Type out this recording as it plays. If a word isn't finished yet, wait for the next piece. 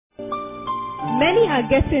Many are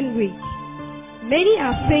getting weak, many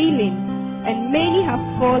are failing, and many have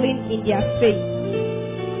fallen in their faith.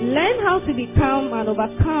 Learn how to become an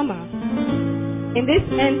overcomer in this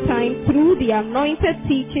end time through the anointed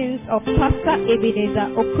teachings of Pastor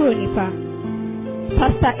Ebenezer Okronipa.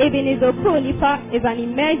 Pastor Ebenezer Okronipa is an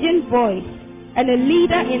emerging voice and a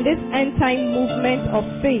leader in this end time movement of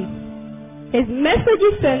faith. His message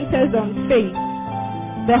centers on faith,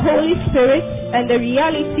 the Holy Spirit, and the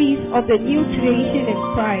realities of the new creation in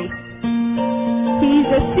Christ. He is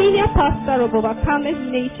the senior pastor of Overcomers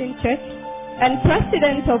Nation Church and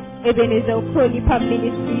president of Ebenezer Okronipa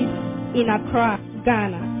Ministries in Accra,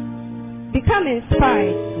 Ghana. Become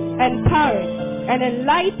inspired, empowered, and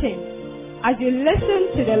enlightened as you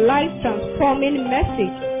listen to the life-transforming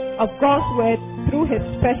message of God's Word through His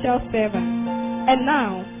special servant. And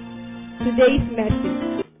now, today's message.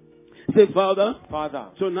 Say, Father,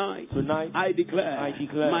 tonight I declare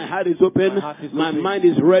my heart is open, my mind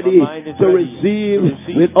is ready to receive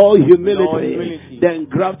with all humility the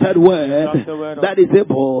engrafted word that is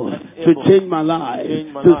able to change my life,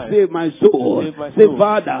 to save my soul. Say,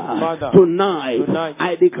 Father, tonight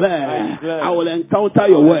I declare I will encounter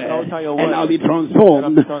your word and I'll be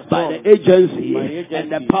transformed by the agency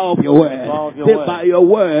and the power of your word. Say, by your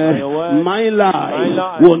word, my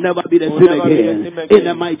life will never be the same again. In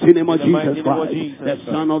the mighty name of Jesus Christ, the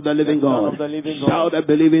Son of the living God. Shout a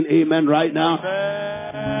believing amen right now.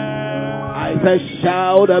 I said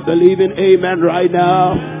shout a believing amen right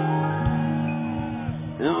now.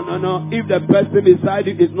 No. If the person beside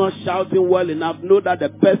you is not shouting well enough, know that the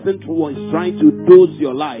person who is trying to dose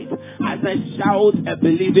your life. I said shout a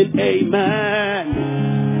believing amen.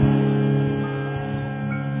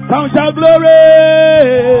 Come shout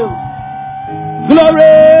glory.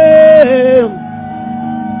 Glory.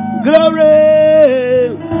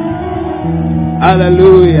 Glory!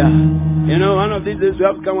 Hallelujah. You know, one of these days we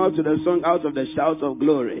have come out to the song Out of the Shouts of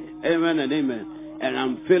Glory. Amen and amen. And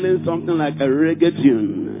I'm feeling something like a reggae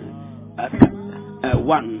tune. A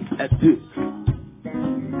 1, a 2.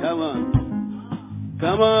 Come on.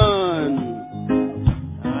 Come on.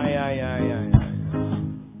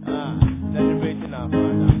 Celebrating our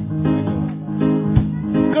Father.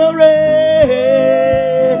 Glory!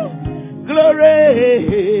 Glory,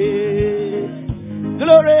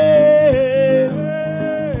 glory,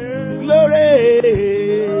 glory.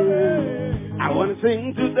 I want to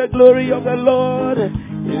sing to the glory of the Lord.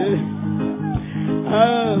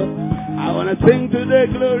 I want to sing to the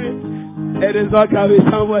glory. It is not coming.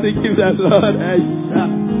 Somebody give the Lord a shout.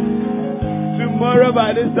 Tomorrow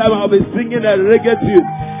by this time I'll be singing a reggae tune.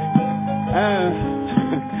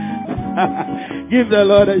 Give the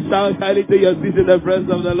Lord a shout. Highly to your seat in the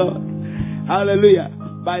presence of the Lord. Hallelujah.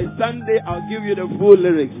 By Sunday, I'll give you the full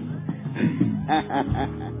lyrics.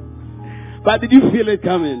 But did you feel it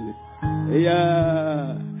coming?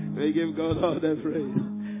 Yeah. We give God all the praise.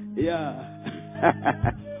 Yeah.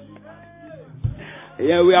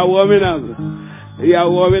 Yeah, we are warming up. We are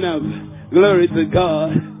warming up. Glory to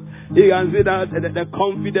God. You can see that the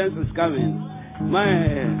confidence is coming.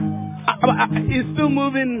 Man, it's still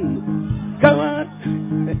moving. Come on.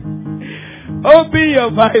 Open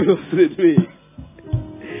your Bibles with me.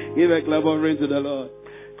 Give a clap of rain to the Lord.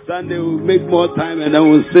 Sunday we'll make more time and then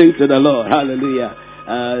we'll sing to the Lord. Hallelujah.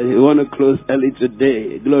 We want to close early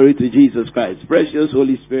today. Glory to Jesus Christ. Precious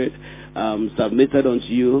Holy Spirit, submitted unto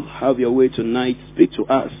you. Have your way tonight. Speak to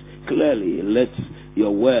us clearly. Let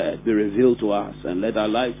your word be revealed to us and let our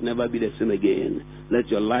lives never be the same again. Let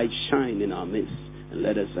your light shine in our midst and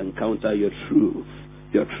let us encounter your truth.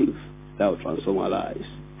 Your truth that will transform our lives.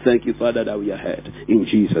 Thank you, Father, that we are ahead. In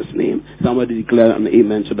Jesus' name. Somebody declare an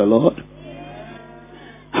amen to the Lord.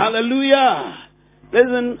 Hallelujah.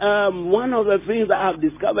 Listen, one of the things that I have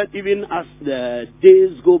discovered even as the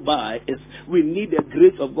days go by is we need the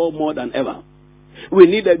grace of God more than ever. We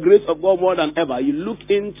need the grace of God more than ever. You look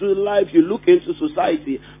into life, you look into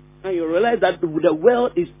society, and you realize that the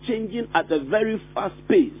world is changing at a very fast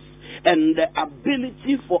pace. And the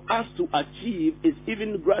ability for us to achieve is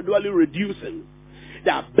even gradually reducing.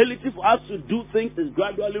 The ability for us to do things is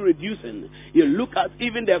gradually reducing. You look at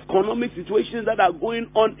even the economic situations that are going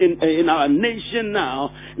on in our nation now.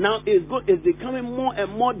 Now it's becoming more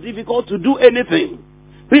and more difficult to do anything.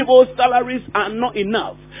 People's salaries are not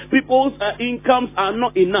enough. People's incomes are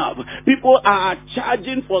not enough. People are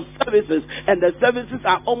charging for services, and the services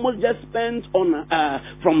are almost just spent on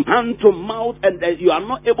from hand to mouth, and you are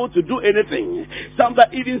not able to do anything. Some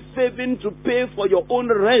are even saving to pay for your own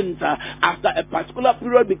rent after a particular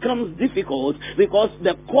period becomes difficult because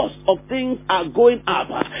the cost of things are going up.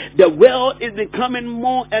 The world is becoming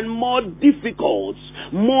more and more difficult.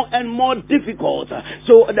 More and more difficult.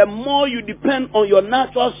 So the more you depend on your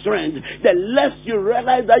natural strength, the less you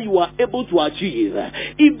realize that you are able to achieve.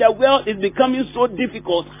 If the world is becoming so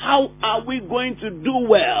difficult, how are we going to do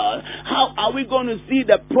well? How are we going to see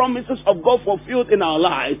the promises of God fulfilled in our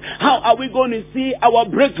lives? How are we going to see our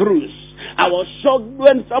breakthroughs? I was shocked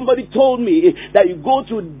when somebody told me that you go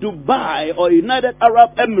to Dubai or United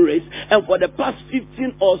Arab Emirates, and for the past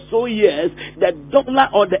 15 or so years, the dollar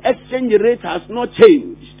or the exchange rate has not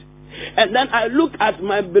changed. And then I look at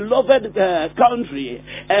my beloved country,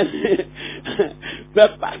 and the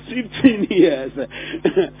past 15 years,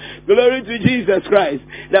 glory to Jesus Christ.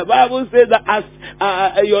 The Bible says that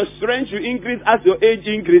as your strength will increase as your age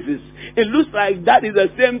increases. It looks like that is the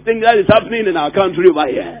same thing that is happening in our country over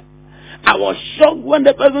here. I was shocked when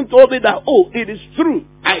the person told me that, it is true.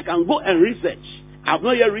 I can go and research. I've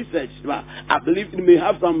not yet researched, but I believe it may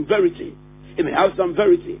have some verity. It may have some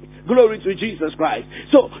verity. Glory to Jesus Christ.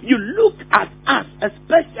 So you look at us,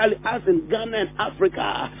 especially us in Ghana and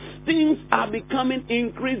Africa, things are becoming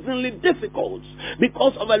increasingly difficult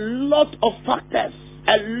because of a lot of factors.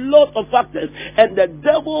 A lot of factors. And the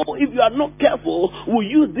devil, if you are not careful, will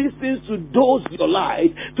use these things to dose your life,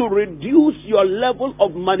 to reduce your level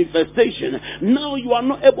of manifestation. Now you will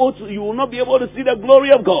not be able to see the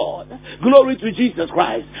glory of God. Glory to Jesus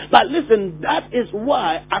Christ. But listen, that is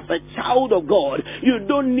why as a child of God, you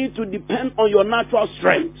don't need to depend on your natural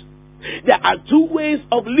strength. There are two ways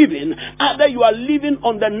of living. Either you are living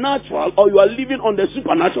on the natural or you are living on the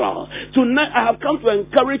supernatural. Tonight I have come to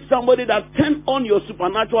encourage somebody that turn on your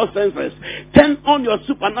supernatural senses, turn on your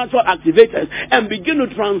supernatural activators, and begin to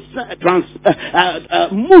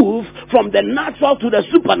move from the natural to the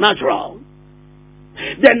supernatural.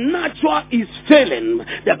 The natural is failing.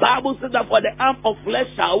 The Bible says that for the arm of flesh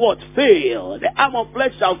shall what? Fail. The arm of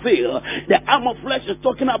flesh shall fail. The arm of flesh is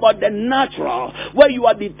talking about the natural, where you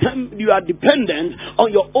are dependent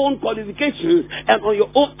on your own qualifications and on your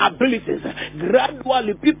own abilities.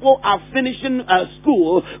 Gradually, people are finishing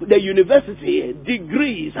school, the university,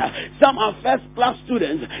 degrees. Some are first-class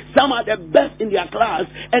students. Some are the best in their class,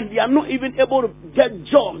 and they are not even able to get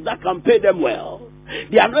jobs that can pay them well.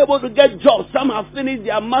 They are not able to get jobs. Some have finished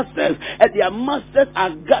their masters, and their masters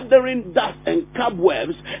are gathering dust and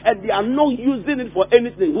cobwebs, and they are not using it for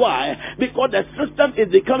anything. Why? Because the system is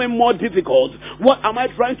becoming more difficult. What am I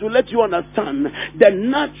trying to let you understand? The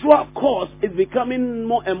natural course is becoming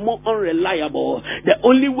more and more unreliable. The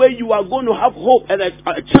only way you are going to have hope and a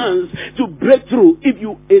chance to break through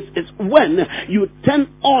is when you turn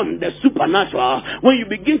on the supernatural. When you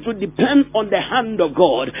begin to depend on the hand of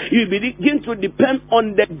God, you begin to depend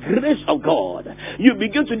on the grace of God. You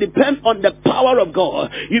begin to depend on the power of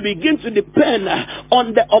God. You begin to depend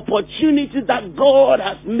on the opportunities that God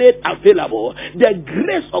has made available. The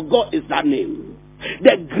grace of God is that name.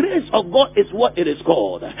 The grace of God is what it is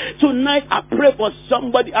called. Tonight I pray for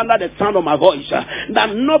somebody under the sound of my voice,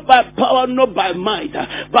 that not by power, not by might,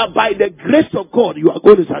 but by the grace of God you are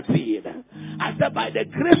going to succeed. I said by the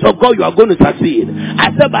grace of God you are going to succeed. I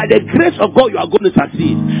said by the grace of God you are going to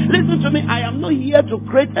succeed. Listen to me, I am not here to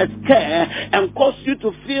create a scare and cause you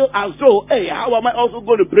to feel as though, hey, how am I also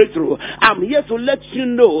going to break through? I'm here to let you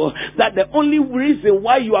know that the only reason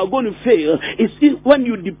why you are going to fail is when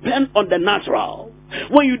you depend on the natural.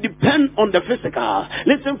 When you depend on the physical.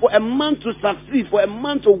 Listen, for a man to succeed, for a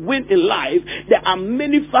man to win in life, there are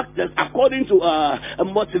many factors according to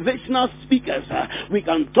motivational speakers. We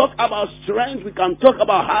can talk about strength, we can talk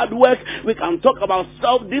about hard work, we can talk about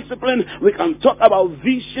self-discipline, we can talk about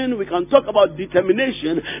vision, we can talk about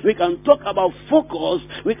determination, we can talk about focus,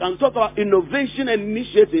 we can talk about innovation and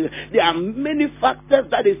initiative. There are many factors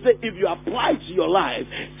that they say if you apply to your life.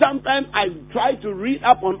 Sometimes I try to read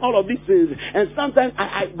up on all of these things, and sometimes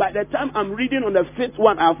by the time I'm reading on the fifth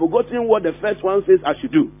one, I've forgotten what the first one says I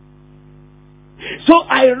should do. So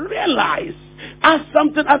I realize, as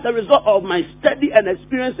a result of my study and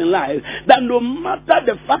experience in life, that no matter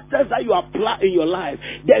the factors that you apply in your life,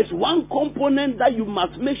 there's one component that you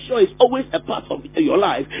must make sure is always a part of your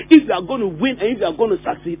life if you are going to win and if you are going to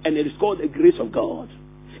succeed, and it is called the grace of God.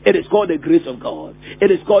 It is called the grace of God.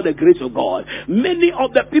 It is called the grace of God. Many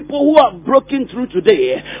of the people who have broken through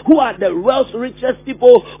today, who are the world's richest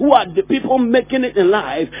people, who are the people making it in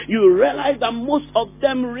life, you realize that most of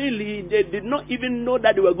them really, they did not even know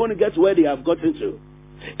that they were going to get to where they have gotten to.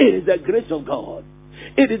 It is the grace of God.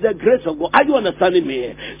 It is the grace of God. Are you understanding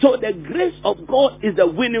me? So the grace of God is the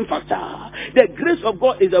winning factor. The grace of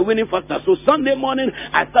God is the winning factor. So Sunday morning,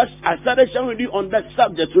 I started sharing with you on that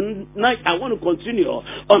subject. Tonight, I want to continue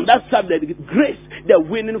on that subject. Grace, the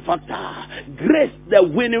winning factor. Grace, the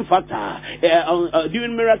winning factor.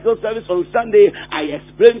 During miracle service on Sunday, I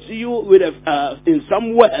explained to you with in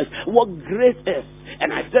some words what grace is.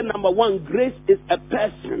 And I said, number one, grace is a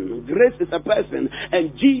person. Grace is a person.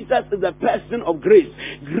 And Jesus is a person of grace.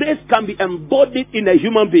 Grace can be embodied in a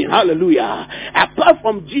human being. Hallelujah. Apart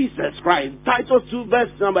from Jesus Christ, Titus 2 verse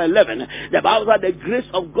number 11, the Bible says the grace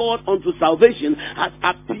of God unto salvation has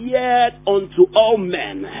appeared unto all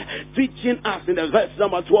men, teaching us in the verse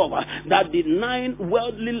number 12 that denying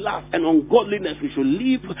worldly lust and ungodliness, we should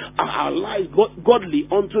live our lives godly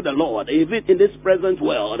unto the Lord, even in this present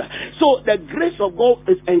world. So the grace of God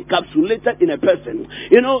is encapsulated in a person.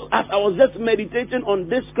 You know, as I was just meditating on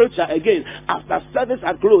this scripture again, after service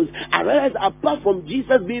had closed, I realized apart from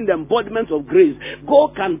Jesus being the embodiment of grace,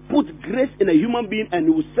 God can put grace in a human being and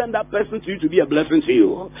He will send that person to you to be a blessing to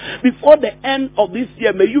you. Before the end of this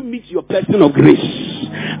year, may you meet your person of grace.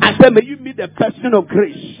 I said, may you meet the person of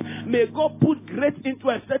grace. May God put grace into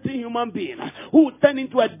a certain human being who will turn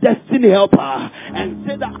into a destiny helper and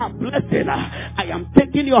say that I'm blessed. I am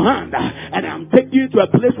taking your hand and I am taking you to a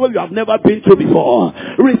place where you have never been to before.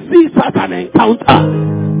 Receive such an encounter.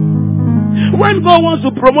 When God wants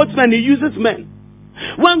to promote men, He uses men.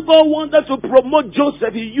 When God wanted to promote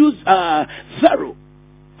Joseph, He used Pharaoh.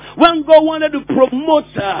 When God wanted to promote,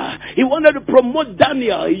 He wanted to promote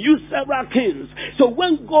Daniel, He used several kings. So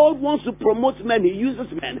when God wants to promote men, He uses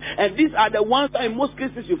men. And these are the ones that in most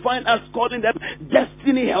cases you find us calling them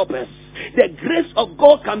destiny helpers. The grace of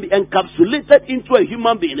God can be encapsulated into a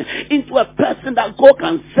human being, into a person that God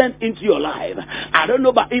can send into your life. I don't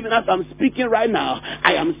know, but even as I'm speaking right now,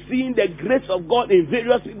 I am seeing the grace of God in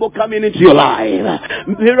various people coming into your life.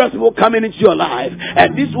 Various people coming into your life.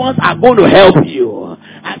 And these ones are going to help you.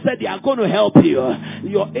 I said they are going to help you.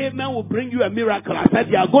 Your amen will bring you a miracle. I said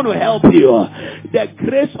they are going to help you. The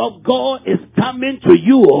grace of God is coming to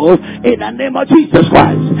you in the name of Jesus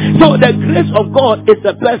Christ. So the grace of God is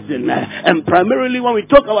a person. And primarily when we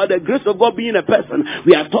talk about the grace of God being a person,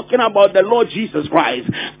 we are talking about the Lord Jesus Christ.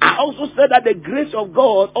 I also said that the grace of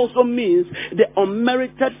God also means the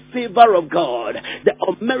unmerited favor of God, the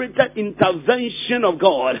unmerited intervention of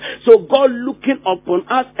God. So God looking upon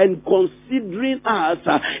us and considering us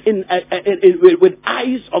with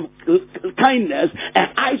eyes of kindness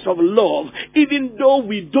and eyes of love, even though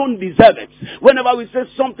we don't deserve it. Whenever we say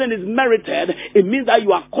something is merited, it means that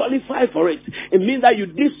you are qualified for it. It means that you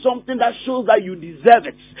did something that shows that you deserve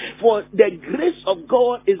it. For the grace of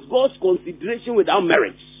God is God's consideration without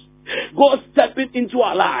merit. God stepping into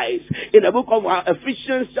our lives. In the book of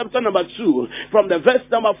Ephesians chapter number 2, from the verse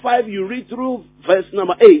number 5, you read through verse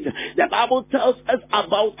number 8. The Bible tells us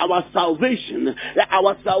about our salvation. That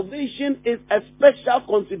our salvation is a special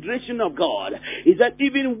consideration of God. He said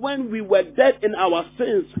even when we were dead in our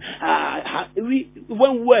sins,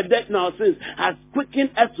 when we were dead in our sins, has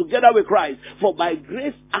quickened us together with Christ. For by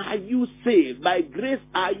grace are you saved. By grace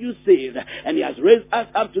are you saved. And He has raised us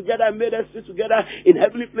up together and made us sit together in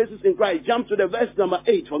heavenly places in Christ. Jump to the verse number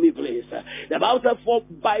 8 for me, please. The Bible says, for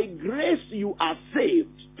by grace you are saved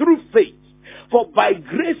through faith. For by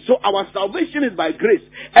grace, so our salvation is by grace.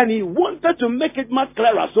 And He wanted to make it much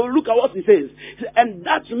clearer. So look at what He says. And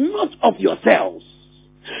that's not of yourselves,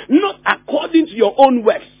 not according to your own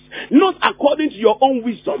works, not according to your own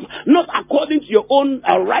wisdom, not according to your own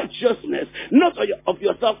righteousness, not of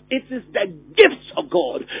yourself. It is the gift of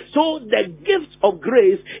God. So the gift of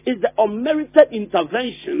grace is the unmerited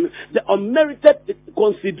intervention, the unmerited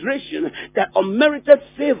consideration, the unmerited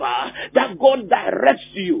favor that God directs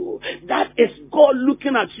to you. That is God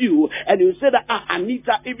looking at you, and you say that,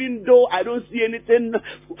 Anita, even though I don't see anything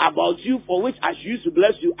about you for which I used to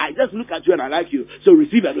bless you, I just look at you and I like you, so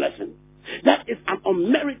receive a blessing. That is an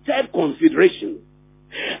unmerited consideration.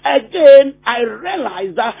 Again, I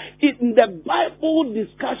realize that in the Bible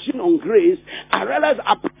discussion on grace, I realize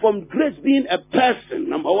apart from grace being a person,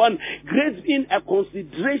 number one, grace being a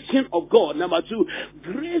consideration of God, number two,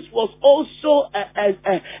 grace was also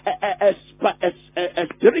a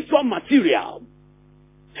spiritual material.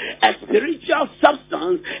 A spiritual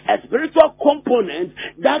substance, a spiritual component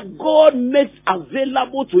that God makes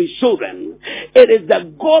available to his children. It is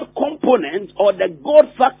the God component or the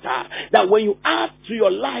God factor that when you add to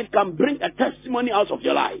your life can bring a testimony out of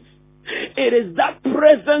your life. It is that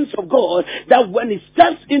presence of God that when He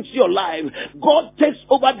steps into your life, God takes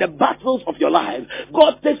over the battles of your life.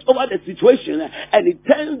 God takes over the situation and He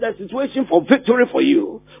turns the situation for victory for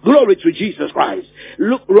you. Glory to Jesus Christ.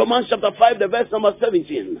 Look, Romans chapter 5, the verse number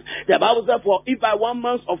 17. The Bible says, for if by one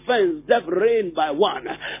man's offense death reigned by one,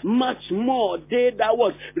 much more they that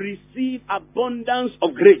was receive abundance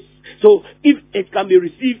of grace. So if it can be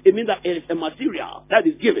received, it means that it is a material that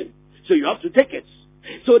is given. So you have to take it.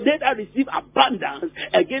 So they that receive abundance,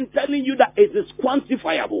 again telling you that it is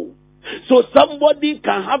quantifiable. So somebody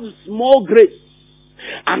can have small grace.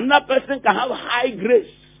 Another person can have high grace.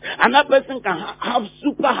 Another person can have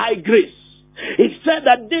super high grace. He said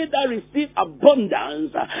that they that receive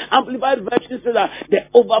abundance, Amplified Version says that the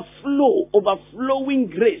overflowing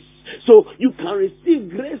grace. So you can receive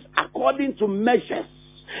grace according to measures.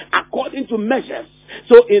 According to measures.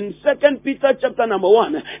 So in 2 Peter chapter number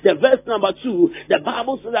 1, the verse number 2, the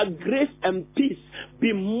Bible says that grace and peace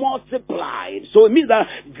be multiplied. So it means that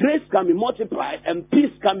grace can be multiplied and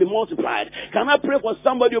peace can be multiplied. Can I pray for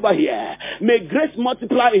somebody over here? May grace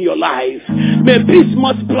multiply in your life. May peace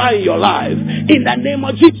multiply in your life. In the name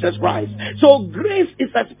of Jesus Christ. So grace is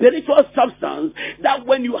a spiritual substance that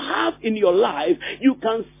when you have in your life, you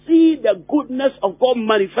can see the goodness of God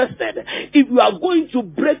manifested. If you are going to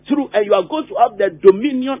break through and you are going to have the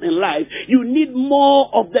dominion in life, you need more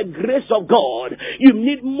of the grace of God. You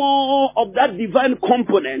need more of that divine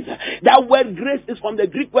component. That word grace is from the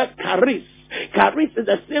Greek word charis. Charis is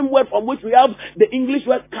the same word from which we have the English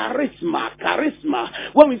word charisma. Charisma.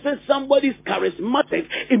 When we say somebody is charismatic,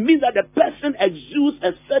 it means that the person exudes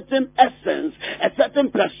a certain essence, a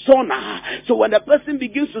certain persona. So when the person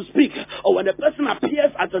begins to speak, or when the person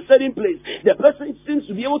appears at a certain place, the person seems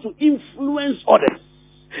to be able to influence others.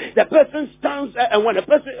 The person stands and when the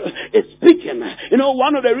person is speaking,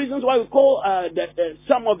 one of the reasons why we call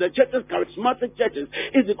some of the churches charismatic churches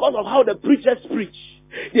is because of how the preachers preach.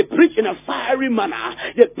 They preach in a fiery manner.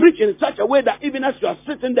 They preach in such a way that even as you are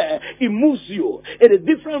sitting there, it moves you. It is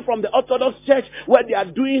different from the Orthodox Church where they are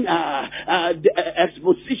doing the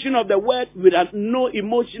exposition of the word with no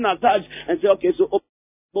emotion attached and say, okay, so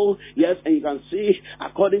yes, and you can see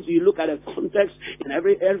according to you look at the context in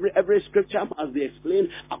every scripture must be explained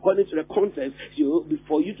according to the context.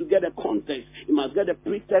 Before you to get the context, you must get the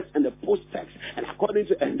pretext and the post-text,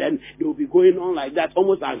 and then they will be going on like that,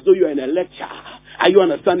 almost as though you are in a lecture. Are you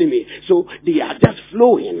understanding me? So they are just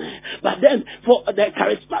flowing. But then for the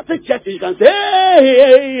charismatic churches, you can say,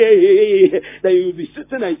 hey. Then you will be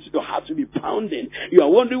sitting and your heart will be pounding. You are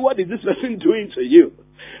wondering, what is this person doing to you?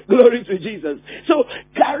 Glory to Jesus. So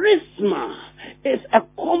charisma is a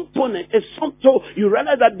component. So you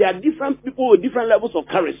realize that there are different people with different levels of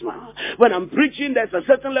charisma. When I'm preaching, there's a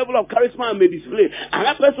certain level of charisma I may display.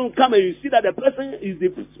 Another person will come and you see that the person is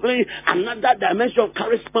displaying another dimension of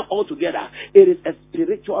charisma altogether. It is a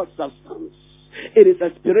spiritual substance. It is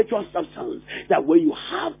a spiritual substance that when you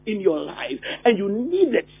have in your life and you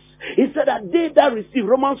need it, he said that they that receive,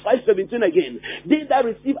 Romans 5:17 again, they that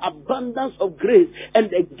receive abundance of grace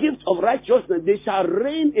and the gift of righteousness, they shall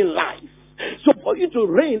reign in life. So for you to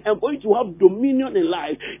reign and for you to have dominion in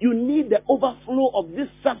life, you need the overflow of this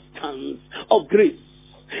substance of grace.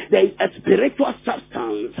 There is a spiritual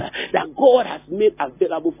substance that God has made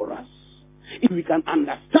available for us. If we can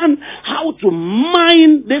understand how to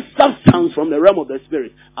mine this substance from the realm of the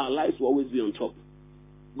spirit, our lives will always be on top.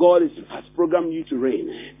 God has programmed you to reign.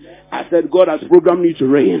 I said God has programmed you to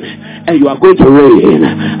reign. And you are going to reign.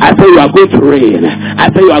 I said you are going to reign. I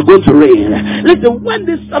said you are going to reign. Listen, when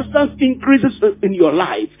this substance increases in your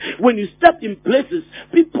life, when you step in places,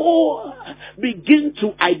 people begin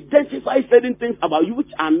to identify certain things about you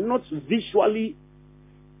which are not visually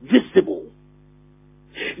visible.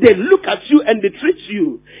 They look at you and they treat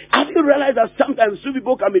you. Have you realized that sometimes two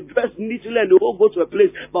people can be dressed neatly and they all go to a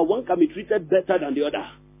place, but one can be treated better than the other?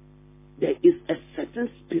 There is a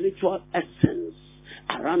certain spiritual essence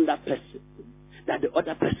around that person that the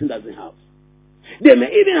other person doesn't have. They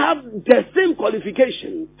may even have the same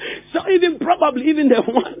qualification. So probably even the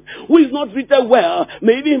one who is not treated well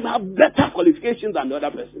may even have better qualifications than the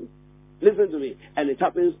other person. Listen to me. And it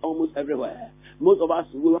happens almost everywhere. Most of us,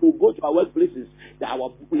 when we go to our workplaces,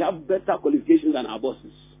 we have better qualifications than our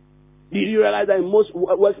bosses. Did you realize that in most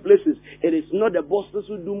workplaces, it is not the bosses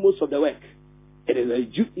who do most of the work? It is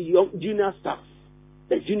a junior staff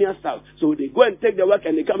the junior staff. So they go and take the work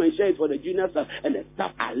and they come and share it for the junior staff. And the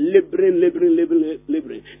staff are laboring.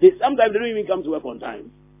 Sometimes they don't even come to work on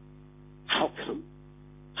time. How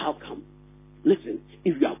come? Listen,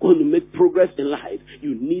 if you are going to make progress in life,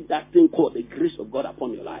 you need that thing called the grace of God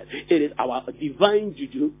upon your life. It is our divine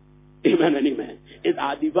juju. Amen and amen. It's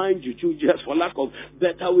our divine juju, just for lack of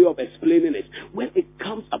better way of explaining it. When it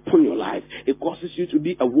comes upon your life, it causes you to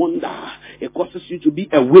be a wonder. It causes you to be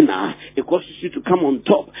a winner. It causes you to come on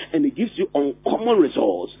top. And it gives you uncommon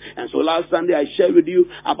results. And so last Sunday I shared with you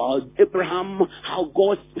about Abraham, how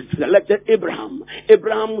God selected Abraham.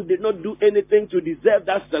 Abraham did not do anything to deserve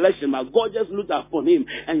that selection, but God just looked upon him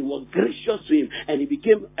and he was gracious to him. And he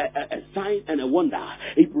became a sign and a wonder.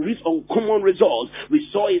 He produced uncommon results. We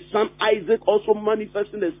saw his son Isaac also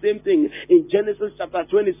manifesting the same thing in Genesis chapter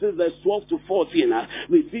 26 verse 12 to 14.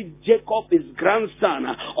 We see Jacob, his grandson,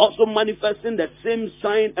 also manifesting the same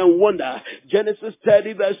sign and wonder. Genesis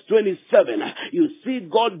 30 verse 27. You see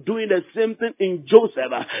God doing the same thing in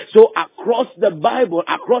Joseph. So across the Bible,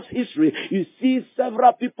 across history, you see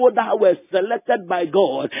several people that were selected by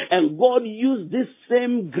God, and God used this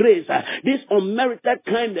same grace, this unmerited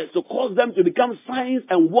kindness to cause them to become signs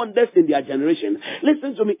and wonders in their generation.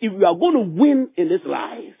 Listen to me, if you are going to win in this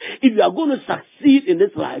life, if you are going to succeed in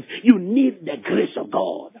this life, you need the grace of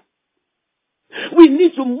God. We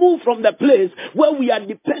need to move from the place where we are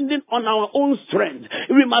dependent on our own strength.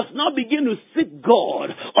 We must now begin to seek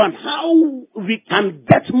God on how we can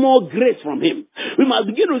get more grace from Him. We must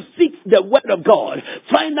begin to seek the Word of God.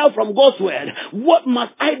 Find out from God's Word, what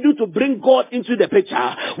must I do to bring God into the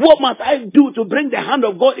picture? What must I do to bring the hand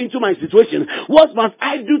of God into my situation? What must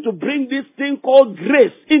I do to bring this thing called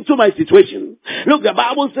grace into my situation? Look, the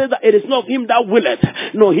Bible says that it is not him that willeth,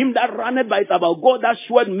 nor him that runneth, but it's about God that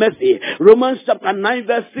showeth mercy. Romans chapter 9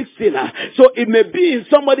 verse 16. So it may be in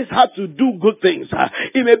somebody's heart to do good things.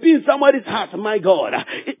 It may be in somebody's heart, my God.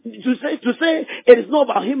 To say it is not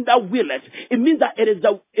about him that willeth. It means that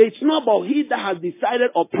it's not about he that has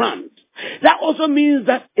decided or planned. That also means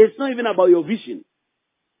that it's not even about your vision.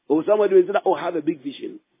 Or somebody will say that, have a big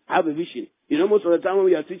vision. Have a vision. You know, most of the time when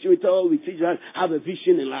we are teaching, we teach that have a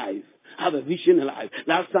vision in life. Have a vision in life.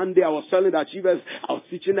 Last Sunday I was telling the achievers, I was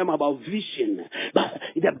teaching them about vision. But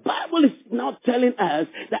the Bible is now telling us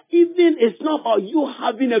that even it's not about you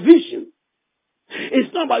having a vision.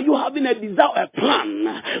 It's not about you having a desire, a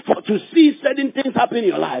plan to see certain things happen in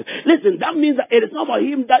your life. Listen, that means that it is not about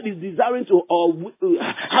him that is desiring to or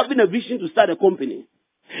having a vision to start a company.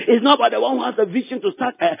 It's not about the one who has a vision to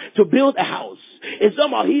start to build a house. It's not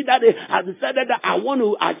about he that has decided that I want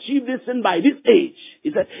to achieve this thing by this age.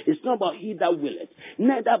 He said, it's not about he that will it,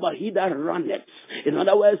 neither about he that runneth. In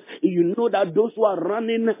other words, you know that those who are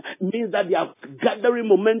running means that they are gathering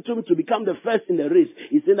momentum to become the first in the race.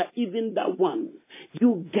 He said that even that one,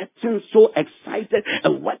 you getting so excited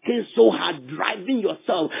and working so hard, driving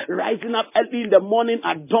yourself, rising up early in the morning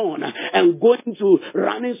at dawn and going to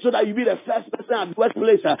running so that you be the first person at the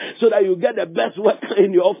workplace, so that you get the best work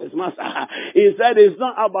in your office, master. He said it's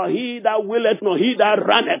not about he that willeth nor he that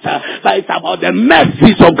runneth, but it's about the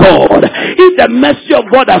mercies of God. If the mercy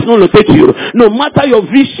of God has not located you, no matter your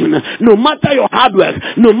vision, no matter your hard work,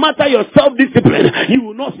 no matter your self-discipline, you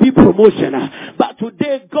will not see promotion. But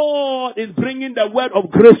today God is bringing the word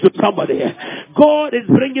of grace to somebody. God is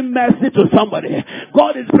bringing mercy to somebody.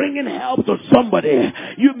 God is bringing help to somebody.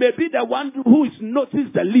 You may be the one who is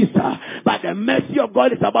noticed the least, but the mercy of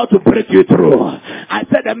God is about to break you through. I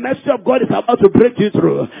said the mercy of God is about to break you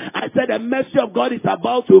through. I said the mercy of God is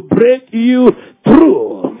about to break you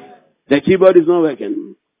through. The keyboard is not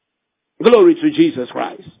working. Glory to Jesus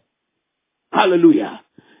Christ. Hallelujah.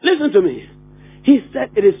 Listen to me. He said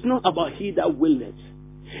it is not about he that willeth.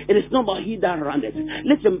 It is not about he that runneth.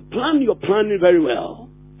 Listen, plan your planning very well.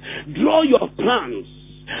 Draw your plans.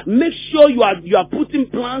 Make sure you are putting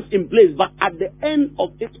plans in place, but at the end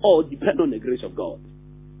of it all, depend on the grace of God.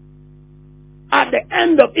 At the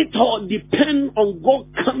end of it all, depend on God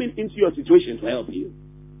coming into your situation to help you.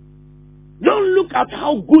 Don't look at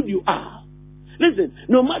how good you are. Listen,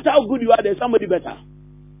 no matter how good you are, there's somebody better.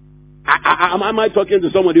 Am I talking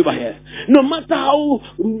to somebody over here? No matter how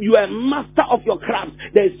you are master of your craft,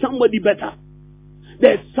 there's somebody better.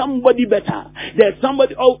 There's somebody better. There's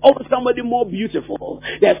somebody, always somebody more beautiful.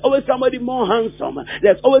 There's always somebody more handsome.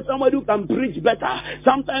 There's always somebody who can preach better.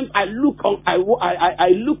 Sometimes I look on, I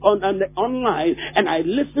look on online and I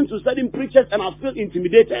listen to certain preachers and I feel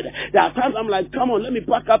intimidated. There are times I'm like, come on, let me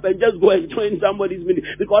pack up and just go and join somebody's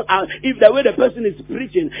ministry. Because if the way the person is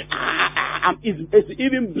preaching, it's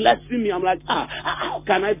even blessing me. I'm like, how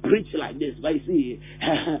can I preach like this? But you see,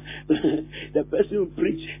 the person who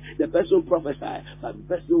preach, the person who prophesy, but the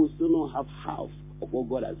person who still not have half of what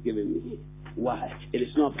God has given me. Why? It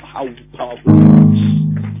is not how powerful.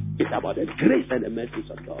 It's about the grace and the mercy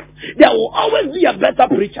of God. There will always be a better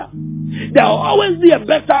preacher. There will always be a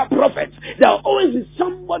better prophet. There will always be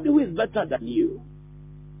somebody who is better than you.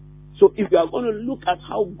 So if you are going to look at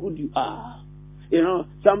how good you are,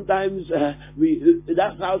 sometimes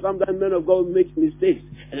that's how sometimes men of God make mistakes.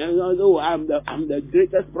 And I'm the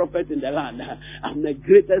greatest prophet in the land. I'm the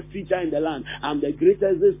greatest teacher in the land. I'm the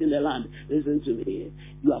greatest this in the land. Listen to me.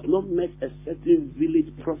 You have not met a certain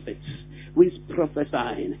village prophet who is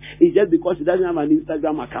prophesying. It's just because he doesn't have an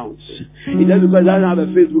Instagram account. It's just because he doesn't have a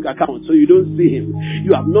Facebook account, so you don't see him.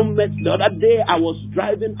 You have not met. The other day I was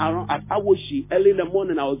driving around at Awoshi early in the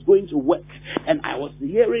morning. I was going to work, and I was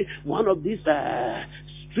hearing one of these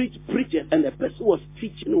street preachers, and the person was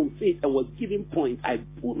teaching on faith and was giving points. I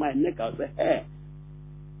pulled my neck out. I said, hey,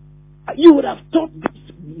 you would have thought this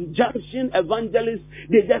junction evangelist,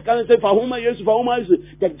 they just come and say, for whom I use, for whom I use.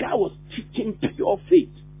 The guy was teaching pure faith,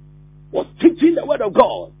 was teaching the word of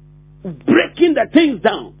God, breaking the things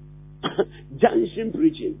down. Junction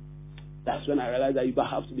preaching. That's when I realized that you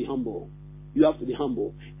have to be humble. You have to be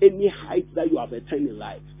humble. Any height that you have attained in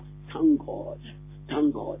life, thank God.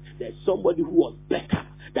 Thank God. There's somebody who was better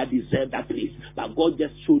that deserved that place. But God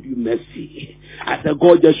just showed you mercy. I said,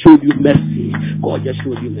 God just showed you mercy. God just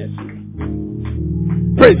showed you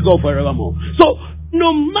mercy. Praise God forevermore. So,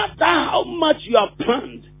 no matter how much you have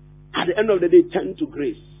planned, at the end of the day, turn to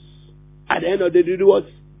grace. At the end of the day, do what?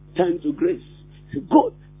 Turn to grace. So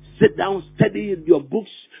go, sit down, study your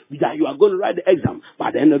books that you are going to write the exam. But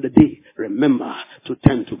at the end of the day, remember to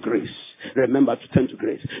turn to grace. Remember to turn to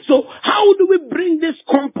grace. So how do we bring this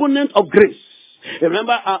component of grace?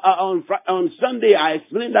 Remember on Sunday I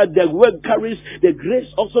explained that the word carries, the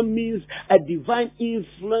grace also means a divine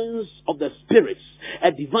influence of the spirits.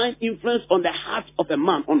 A divine influence on the heart of a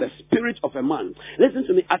man, on the spirit of a man. Listen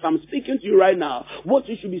to me, as I'm speaking to you right now, what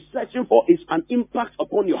you should be searching for is an impact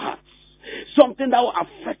upon your heart. Something that will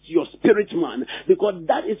affect your spirit man, because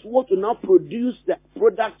that is what will now produce the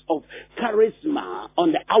product of charisma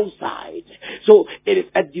on the outside. So it is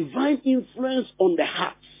a divine influence on the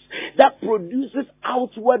heart that produces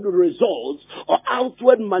outward results or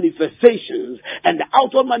outward manifestations. And the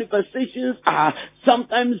outward manifestations are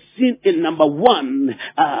sometimes seen in number one.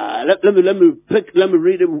 Let me pick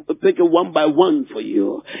it one by one for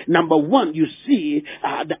you. Number one, you see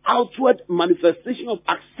the outward manifestation of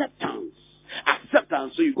acceptance.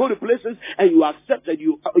 Acceptance. So you go to places and you are accepted.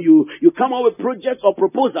 You come out with projects or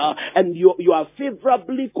proposal and you are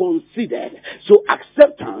favorably considered. So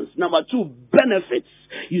acceptance. Number two, benefits.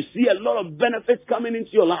 You see a lot of benefits coming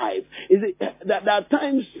into your life. Is it that there are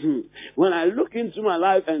times when I look into my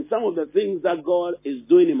life and some of the things that God is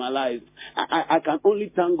doing in my life, I can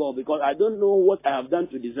only thank God, because I don't know what I have done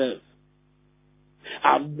to deserve.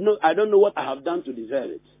 I don't know what I have done to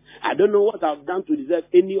deserve it. I don't know what I've done to deserve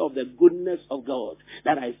any of the goodness of God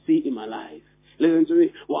that I see in my life. Listen to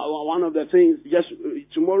me. One of the things, just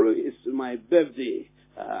tomorrow is my birthday,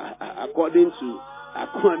 according to,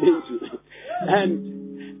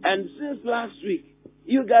 and since last week,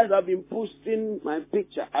 you guys have been posting my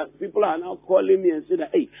picture. People are now calling me and saying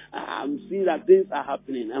that, hey, I'm seeing that things are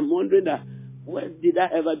happening. I'm wondering that, what did I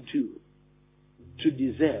ever do to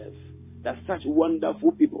deserve that such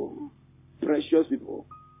wonderful people, precious people,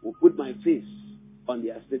 will put my face on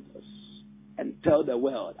their status and tell the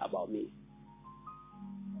world about me?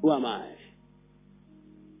 Who am I?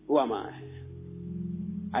 Who am I?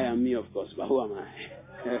 I am me, of course, but who am I?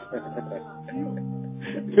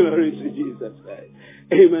 Glory to Jesus Christ.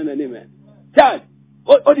 Amen and amen. Chad,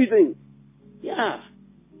 what do you think? Yeah.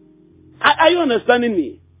 Are you understanding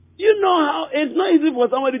me? You know how it's not easy for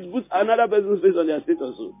somebody to put another person's face on their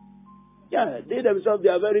status. Yeah, they themselves, they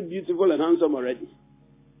are very beautiful and handsome already.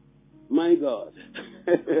 My God.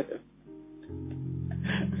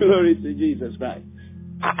 Glory to Jesus Christ.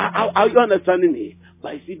 Are you understanding me?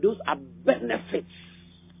 But you see, those are benefits.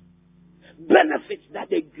 Benefits that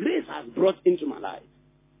the grace has brought into my life.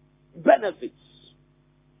 Benefits.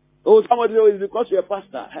 Oh, somebody knows it's because you're a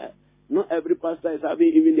pastor. Not every pastor is having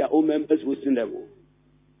even their own members hosting them.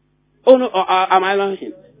 Oh no, am I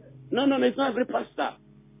lying? No, it's not every pastor.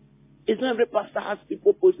 It's not every pastor has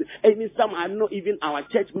people posting. I mean, some are not even our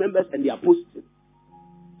church members and they are posting.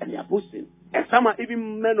 And some are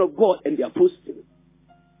even men of God and they are posting.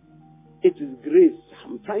 It is grace.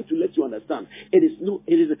 I'm trying to let you understand.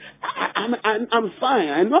 I'm fine.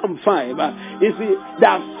 I know I'm fine. But you see, there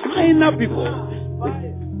are finer people.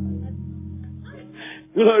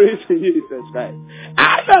 Glory to Jesus Christ.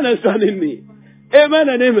 Are you understanding me? Amen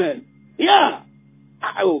and amen. Yeah.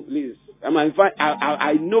 Oh, please.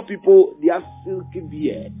 I know people, they have silky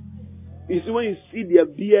beard. You see, when you see their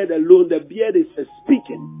beard alone, the beard is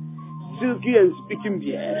speaking. Silky and speaking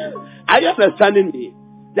beard. Are you understanding me?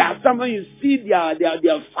 There are some when you see their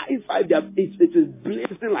 5'5", it is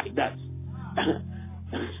blazing like that.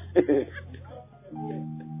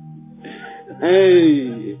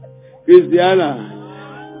 Hey,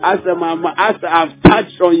 Christiana, as I've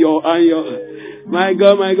touched on your, my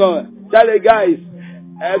God. Tell the guys,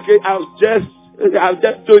 okay, I've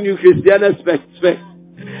just told you Christiana spec.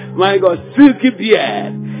 My God, silky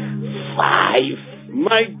beard, 5.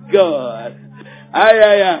 My God,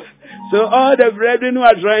 So all the brethren who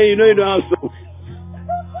are trying, you don't have some.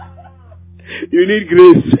 You need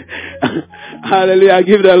grace. Hallelujah!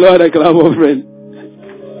 Give the Lord a clap offering.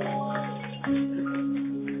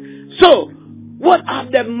 So, what are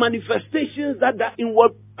the manifestations that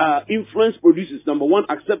inward influence produces? Number 1,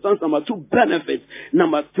 acceptance. Number 2, benefits.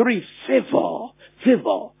 Number 3, favor.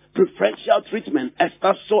 Preferential treatment.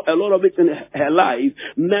 Esther saw a lot of it in her life.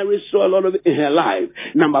 Mary saw a lot of it in her life.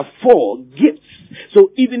 Number 4, gifts.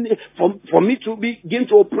 So even for me to begin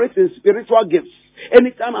to operate in spiritual gifts,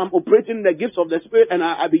 anytime I'm operating in the gifts of the Spirit and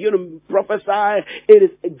I begin to prophesy, it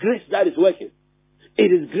is grace that is working.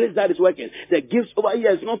 It is grace that is working. The gifts over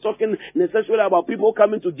here is not talking necessarily about people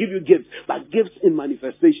coming to give you gifts, but gifts in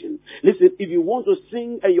manifestation. Listen, if you want to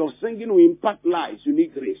sing and your singing will impact lives, you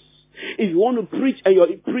need grace. If you want to preach and your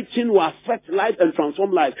preaching will affect lives and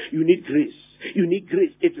transform lives, you need grace. You need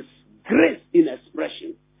grace. It is grace in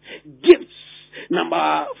expression. Gifts.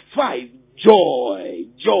 Number 5, joy.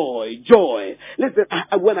 Listen,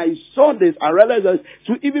 when I saw this, I realized that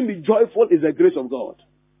to even be joyful is the grace of God.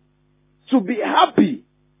 To be happy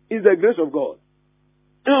is the grace of God.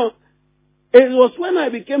 You know, it was when I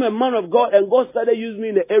became a man of God and God started using me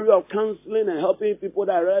in the area of counseling and helping people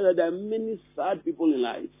that I realized that there are many sad people in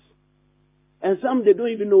life. And some, they don't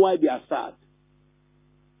even know why they are sad.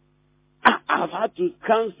 I've had to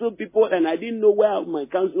counsel people and I didn't know where my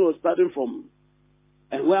counsel was starting from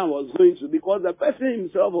and where I was going to, because the person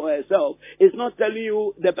himself or herself is not telling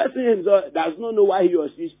you, the person himself does not know why he or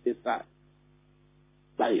she is sad.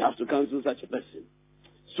 But you have to counsel such a person.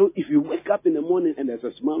 So if you wake up in the morning and there's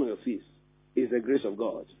a smile on your face, it's the grace of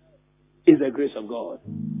God. It's the grace of God.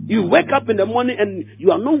 You wake up in the morning and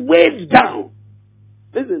you are not weighed down.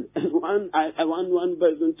 Listen, one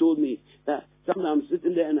person told me that sometimes I'm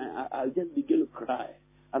sitting there and I just begin to cry.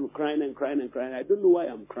 I'm crying and crying and crying. I don't know why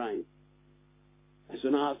I'm crying. And so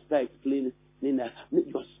now I start explaining that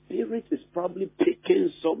your spirit is probably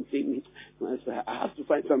picking something. I said, I have to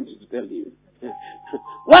find something to tell you.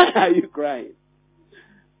 Why are you crying?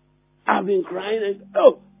 I've been crying and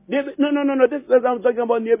David, no. This person I'm talking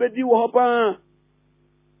about,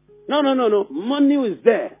 no. Money is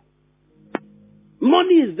there.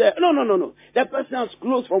 Money is there. No. That person has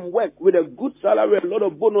clothes from work with a good salary, a lot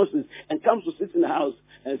of bonuses, and comes to sit in the house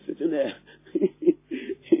and sitting there.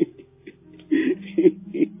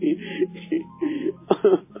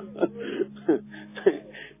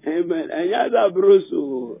 Amen. And yes,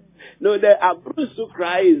 Abrusu. No, the Abrusu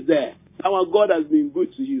cry is there. Our God has been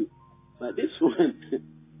good to you. But this one,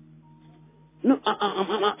 no,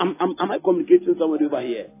 am I communicating somebody over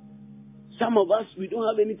here? Some of us, we don't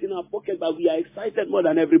have anything in our pocket, but we are excited more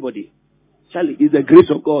than everybody. Charlie, it's the grace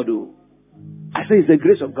of God. Oh. I say it's the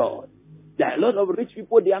grace of God. There are a lot of rich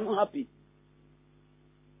people, they are not happy.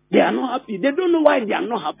 They are not happy. They don't know why they are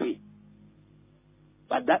not happy.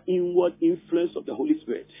 But that inward influence of the Holy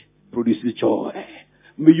Spirit produces joy.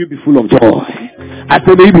 May you be full of joy. I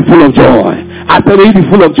say may you be full of joy. I say may you be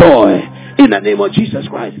full of joy. In the name of Jesus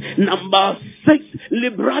Christ. Number 6,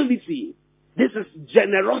 liberality. This is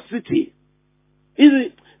generosity.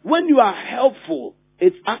 When you are helpful,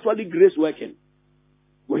 it's actually grace working.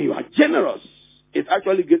 When you are generous, it's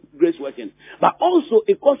actually grace working. But also,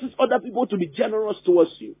 it causes other people to be generous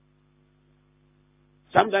towards you.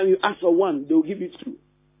 Sometimes you ask for 1, they'll give you 2.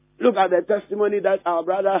 Look at the testimony that our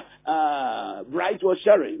brother Bright was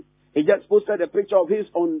sharing. He just posted a picture of his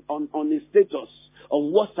on his status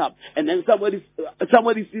on WhatsApp, and then somebody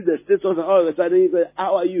sees the status, and all of a sudden he says,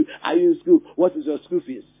 "How are you? Are you in school? What is your school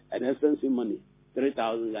fees?" And then sends him money,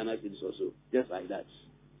 3,000 Ghana cedis or so, just like that.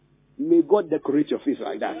 May God decorate your face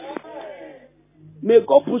like that. May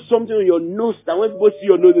God put something on your nose that when people see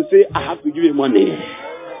your nose, they say, "I have to give you money."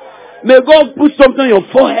 May God put something on your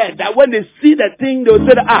forehead that when they see the thing, they'll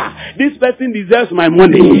say, this person deserves my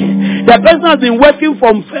money. The person has been working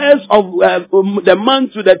from 1st of the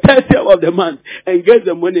month to the 30th of the month and gets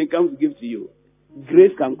the money and comes to give to you.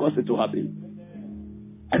 Grace can cause it to happen.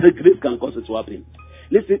 I said grace can cause it to happen.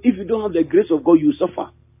 Listen, if you don't have the grace of God, you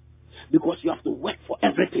suffer. Because you have to work for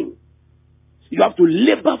everything. You have to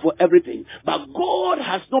labor for everything. But God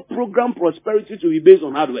has not programmed prosperity to be based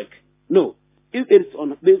on hard work. No. If it's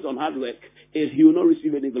based on hard work, He will not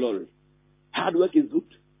receive any glory. Hard work is good.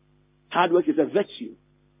 Hard work is a virtue.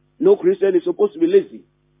 No Christian is supposed to be lazy.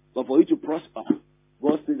 But for you to prosper,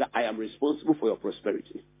 God says that I am responsible for your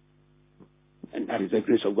prosperity. And that is the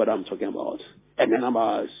grace of God I'm talking about. And then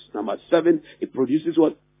number 7, it produces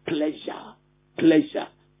what? Pleasure. Pleasure.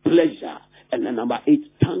 Pleasure. And then number 8,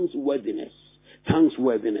 thanksworthiness.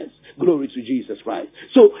 Thanksworthiness. Glory to Jesus Christ.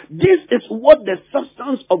 So this is what the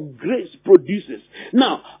substance of grace produces.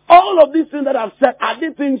 Now, all of these things that I've said, are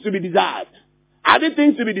they things to be desired? Are they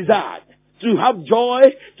things to be desired? To have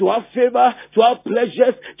joy, to have favor, to have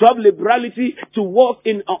pleasures, to have liberality, to walk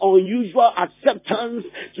in unusual acceptance,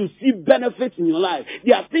 to see benefits in your life.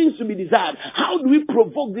 There are things to be desired. How do we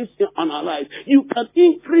provoke this on our lives? You can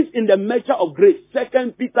increase in the measure of grace.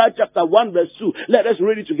 2 Peter chapter 1 verse 2. Let us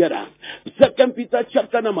read it together. 2 Peter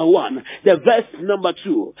chapter number 1, the verse number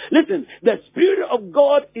 2. Listen, the Spirit of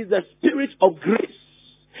God is the Spirit of grace.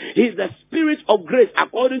 He is the Spirit of grace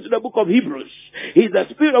according to the book of Hebrews. He is the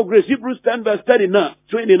Spirit of grace. Hebrews 10 verse 29.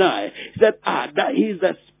 He said, that He is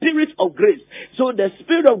the Spirit of grace. So the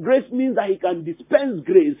Spirit of grace means that He can dispense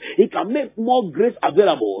grace. He can make more grace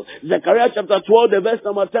available. Zechariah chapter 12, the verse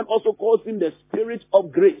number 10 also calls Him the Spirit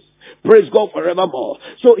of grace. Praise God forevermore.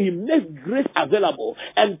 So He makes grace available.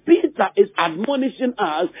 And Peter is admonishing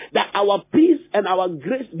us that our peace and our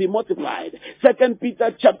grace be multiplied. 2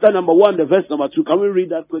 Peter chapter number 1, the verse number 2. Can we read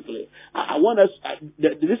that quickly? I want us,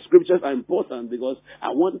 these scriptures are important because I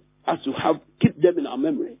want us to keep them in our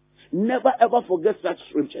memory. Never ever forget such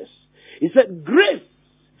scriptures. He said, grace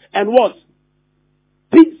and what?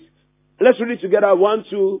 Peace. Let's read it together. 1,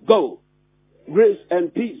 2, go. Grace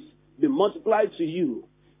and peace be multiplied to you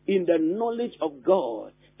in the knowledge of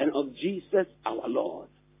God and of Jesus our Lord.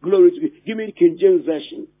 Glory to you. Give me the King James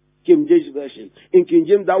Version. King James Version. In King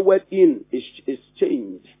James, that word in is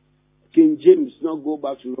changed. King James, not go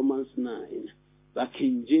back to Romans 9. But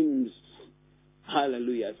King James,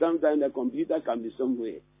 hallelujah. Sometimes the computer can be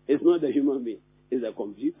somewhere. It's not the human being. It's the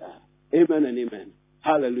computer. Amen and amen.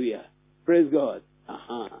 Hallelujah. Praise God.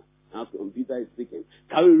 Our computer is speaking.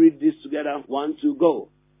 Can we read this together? 1, 2, go.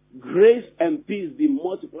 Grace and peace be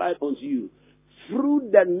multiplied unto you through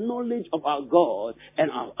the knowledge of our God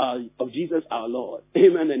and of Jesus our Lord.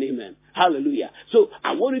 Amen and amen. Hallelujah. So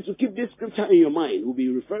I want you to keep this scripture in your mind. We'll be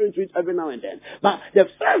referring to it every now and then. But the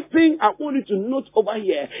first thing I want you to note over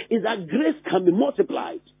here is that grace can be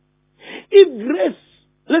multiplied. If grace,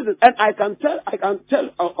 listen, and I can tell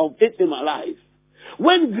of it in my life.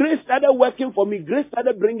 When grace started working for me, grace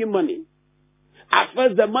started bringing money. At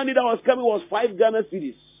first, the money that was coming was 5 Ghana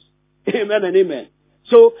cedis. Amen and amen.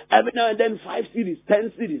 So every now and then 5 cedis,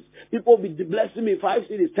 10 cedis. People will be blessing me 5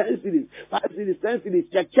 cedis, 10 cedis, 5 cedis, 10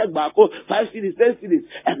 cedis. Check back. 5 cedis, 10 cedis.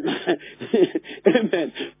 And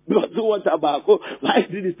amen. Bottle water back. 5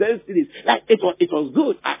 cedis, 10 cedis. Like it was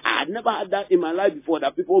good. I had never had that in my life before,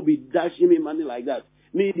 that people will be dashing me money like that.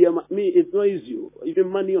 Me, it's not easy. Even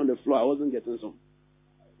money on the floor, I wasn't getting some.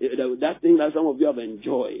 That thing that some of you have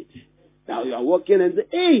enjoyed. Now you are walking and say,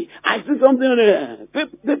 hey, I see something on there.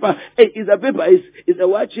 Paper. Hey, it's a paper. It's a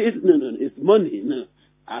watch. No, it's money. No.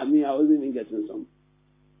 I wasn't even getting some.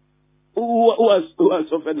 Who has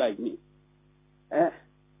suffered like me?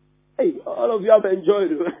 Hey, all of you have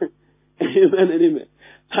enjoyed it. Amen and amen.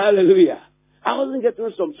 Hallelujah. I wasn't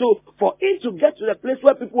getting some. So for it to get to the place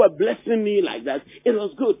where people were blessing me like that, it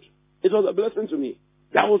was good. It was a blessing to me.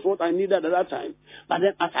 That was what I needed at that time. But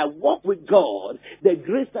then as I walked with God, the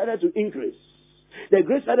grace started to increase. The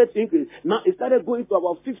grace started to increase. Now it started going to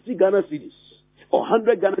about 50 Ghana cedis or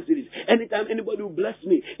 100 Ghana cedis. Anytime anybody will bless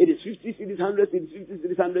me, it is 50 cedis, 100 cedis, 50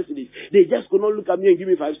 cedis, 100 cedis. They just could not look at me and give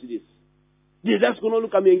me 5 cedis. They just could not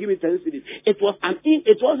look at me and give me 10 cedis.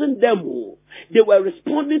 It wasn't them who. They were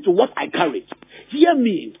responding to what I carried. Hear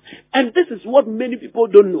me. And this is what many people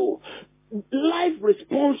don't know. Life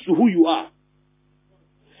responds to who you are.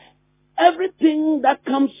 Everything that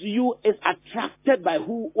comes to you is attracted by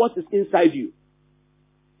what is inside you.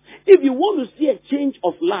 If you want to see a change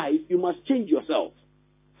of life, you must change yourself.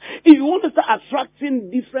 If you want to start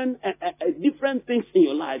attracting different things in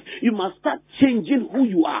your life, you must start changing who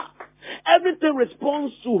you are. Everything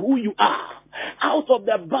responds to who you are. Out of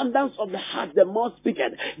the abundance of the heart, the mouth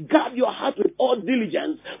speaketh. Guard your heart with all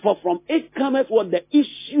diligence, for from it cometh what the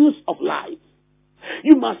issues of life.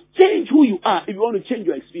 You must change who you are if you want to change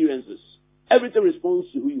your experiences. Everything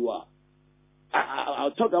responds to who you are.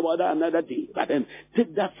 I'll talk about that another day, but then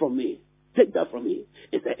take that from me. Take that from me.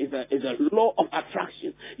 It's a law of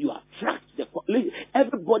attraction. You attract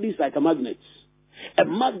everybody's like a magnet. A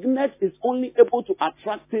magnet is only able to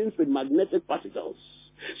attract things with magnetic particles.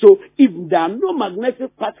 So if there are no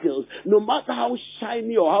magnetic particles, no matter how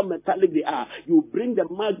shiny or how metallic they are, you bring the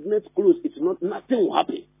magnet close, nothing will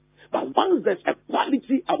happen. But once there's a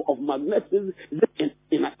quality of magnetism,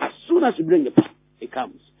 as soon as you bring it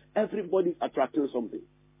comes. Everybody's attracting something.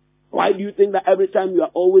 Why do you think that every time you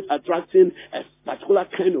are always attracting a particular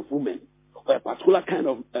kind of woman, or a particular kind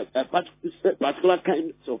of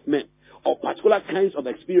men, or particular kinds of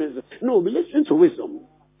experiences? No, listen to wisdom.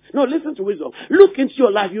 No, listen to wisdom. Look into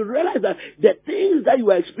your life. You realize that the things that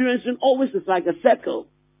you are experiencing always is like a circle.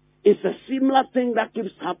 It's a similar thing that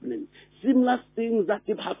keeps happening. Similar things that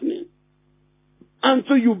keep happening.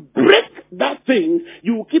 Until you break that thing,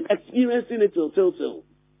 you will keep experiencing it till.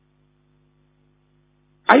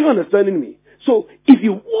 Are you understanding me? So, if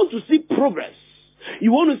you want to see progress,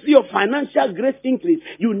 you want to see your financial grace increase,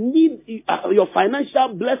 you need your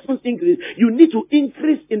financial blessings increase, you need to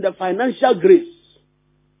increase in the financial grace.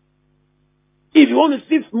 If you want to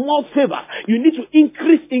see more favor, you need to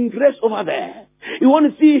increase in grace over there. You want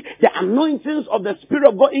to see the anointings of the Spirit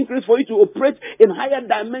of God increase for you to operate in higher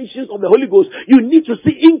dimensions of the Holy Ghost. You need to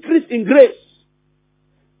see increase in grace.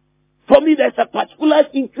 For me, there's a particular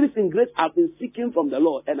increase in grace I've been seeking from the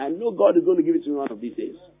Lord, and I know God is going to give it to me one of these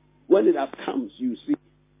days. When it comes, you see.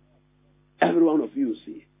 Every one of you will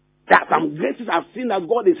see. There are some graces I've seen that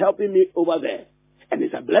God is helping me over there, and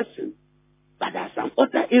it's a blessing. But there are some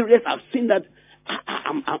other areas I've seen that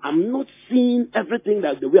I'm not seeing everything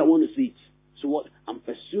that the way I want to see it. So what? I'm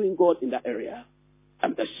pursuing God in that area.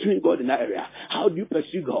 I'm pursuing God in that area. How do you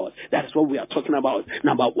pursue God? That's what we are talking about.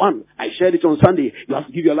 Number one, I shared it on Sunday. You have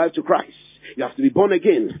to give your life to Christ. You have to be born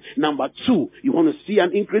again. Number two, you want to see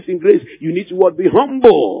an increase in grace. You need to what? Be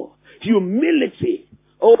humble. Humility.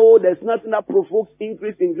 Oh, there's nothing that provokes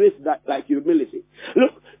increase in grace like humility.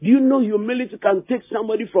 Look, do you know humility can take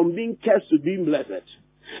somebody from being cursed to being blessed?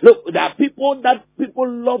 Look, there are people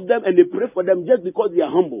love them and they pray for them just because they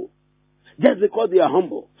are humble. Just because they are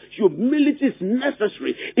humble. Humility is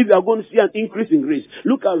necessary if you are going to see an increase in grace.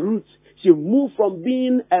 Look at Ruth. She moved from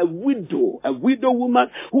being a widow woman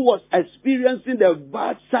who was experiencing the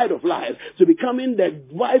bad side of life, to becoming the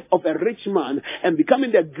wife of a rich man and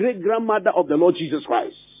becoming the great-grandmother of the Lord Jesus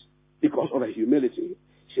Christ because of her humility.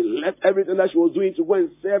 She left everything that she was doing to go and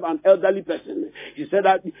serve an elderly person. She said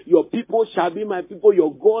that your people shall be my people,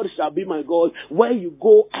 your God shall be my God. Where you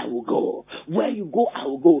go, I will go. Where you go, I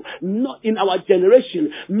will go. Not in our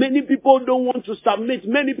generation. Many people don't want to submit.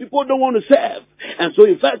 Many people don't want to serve. And so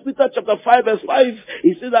in 1 Peter chapter 5 verse 5,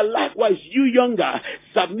 he says that likewise you younger,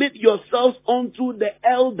 submit yourselves unto the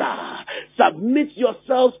elder. Submit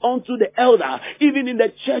yourselves unto the elder. Even in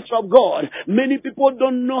the church of God, many people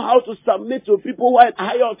don't know how to submit to people who are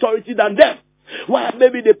higher authority than them. Well,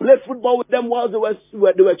 maybe they played football with them while they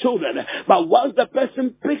were children. But once the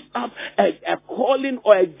person picks up a calling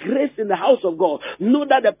or a grace in the house of God, know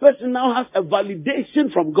that the person now has a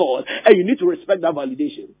validation from God, and you need to respect that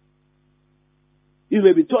validation. You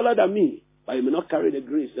may be taller than me, but you may not carry the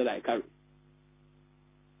grace that I carry.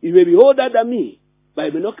 You may be older than me, but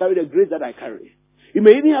you may not carry the grace that I carry. You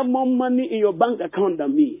may even have more money in your bank account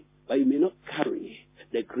than me, but you may not carry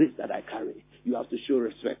the grace that I carry. You have to show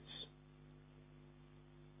respect.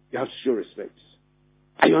 You have to show respect.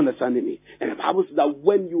 Are you understanding me? And the Bible says that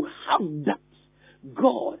when you have that,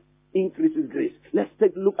 God increases grace. Let's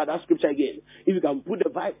take a look at that scripture again. If you can put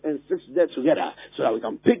the 5 and 6 there together so that we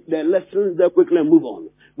can pick the lessons there quickly and move on.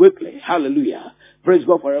 Quickly. Hallelujah. Praise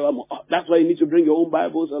God forevermore. That's why you need to bring your own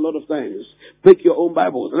Bibles a lot of times. Pick your own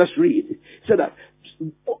Bibles. Let's read. So that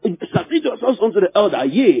submit yourselves unto the elder.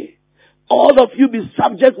 Yea, all of you be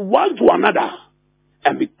subject one to another,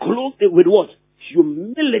 and be clothed with what?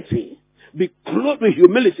 Humility. Be clothed with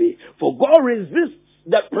humility. For God resists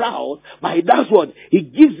the proud, but He does what? He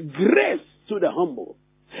gives grace to the humble.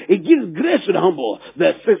 He gives grace to the humble.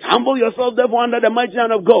 Verse 6, humble yourself therefore under the mighty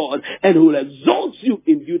hand of God, and He will exalt you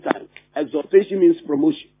in due time. Exaltation means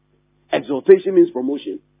promotion. Exaltation means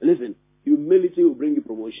promotion. Listen, humility will bring you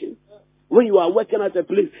promotion. When you are working at a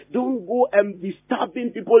place, don't go and be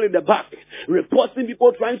stabbing people in the back, reporting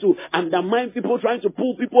people, trying to undermine people, trying to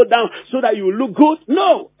pull people down so that you look good.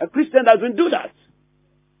 No, a Christian doesn't do that.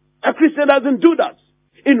 A Christian doesn't do that.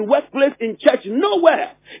 In workplace, in church,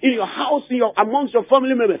 nowhere. In your house, amongst your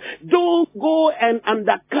family members. Don't go and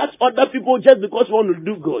undercut other people just because you want to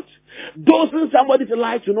do good. Doesn't somebody's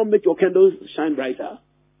light will not make your candles shine brighter.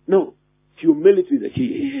 No. Humility is the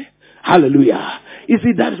key. Hallelujah. You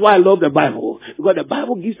see, that's why I love the Bible. Because the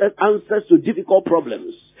Bible gives us answers to difficult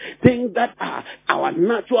problems. things that our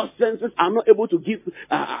natural senses are not able to give,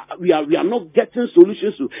 we are not getting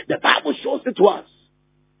solutions to. The Bible shows it to us.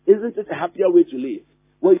 Isn't it a happier way to live?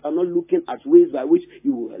 Where you are not looking at ways by which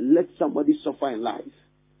you will let somebody suffer in life.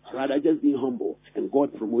 Rather just being humble and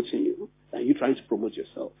God promoting you than you trying to promote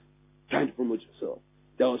yourself.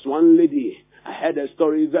 There was one lady, I heard a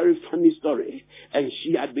story, very funny story, and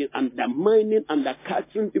she had been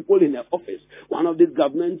undercutting people in her office, one of these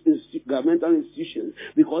governmental institutions,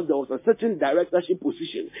 because there was a certain directorship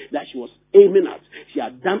position that she was aiming at. She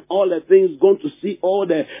had done all the things, gone to see all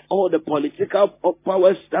the political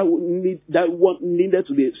powers that needed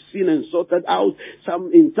to be seen and sorted out.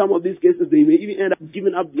 In some of these cases, they may even end up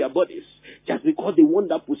giving up their bodies just because they want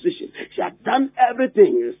that position. She had done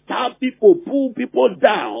everything, stab people, pull people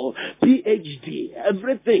down, PhD,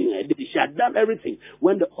 everything. She had done everything.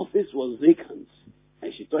 When the office was vacant,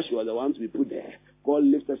 and she thought she was the one to be put there, God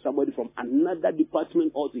lifted somebody from another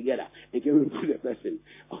department altogether and came and put the person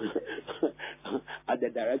at the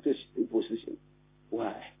director's position.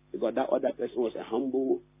 Why? Because that other person was a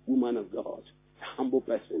humble woman of God, a humble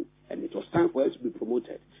person, and it was time for her to be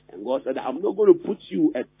promoted. And God said, I'm not going to put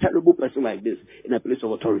you, a terrible person like this, in a place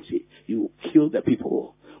of authority. You kill the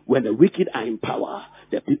people. When the wicked are in power,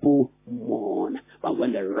 the people mourn. But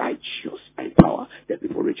when the righteous are in power, the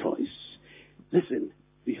people rejoice. Listen,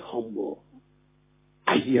 be humble.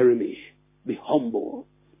 Are you hearing me? Be humble.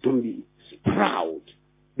 Don't be proud.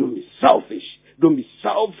 Don't be selfish. Don't be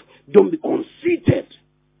conceited.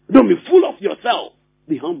 Don't be full of yourself.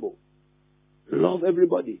 Be humble. Love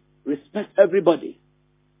everybody. Respect everybody.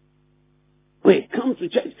 When you come to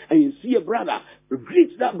church and you see a brother,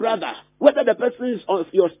 greet that brother. Whether the person is of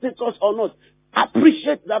your status or not,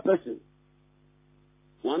 appreciate that person.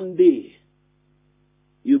 One day,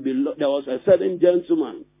 there was a certain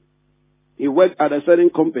gentleman. He worked at a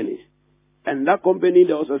certain company. And that company,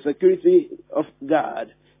 there was a security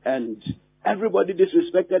guard. And everybody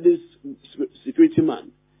disrespected this security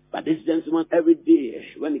man. But this gentleman, every day,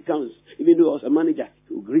 when he comes, even though he was a manager,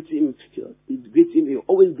 he will greet him. He will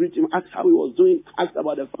always greet him, ask how he was doing, ask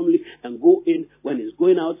about the family, and go in. When he's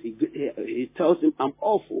going out, he tells him, I'm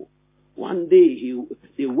awful. One day,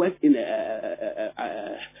 he worked in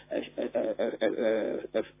a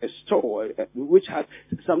store which had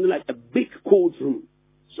something like a big cold room.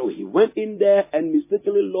 So he went in there and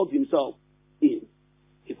mistakenly locked himself in.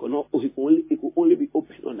 It could only be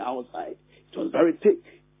open on the outside. It was very thick.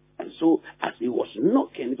 And so, as he was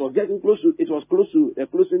knocking, it was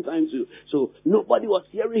closing time too. So, nobody was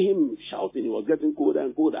hearing him shouting. It was getting colder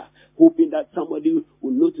and colder, hoping that somebody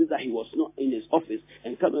would notice that he was not in his office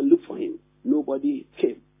and come and look for him. Nobody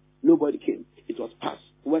came. It was past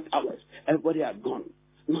work hours. Everybody had gone.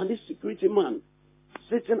 Now, this security man,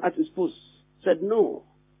 sitting at his post, said, no,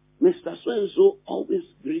 Mr. So-and-so always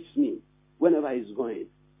greets me whenever he's going.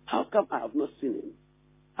 How come I have not seen him?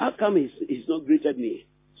 How come he's not greeted me?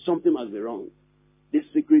 Something must be wrong. This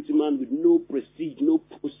security man with no prestige, no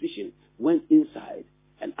position, went inside.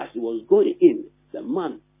 And as he was going in, the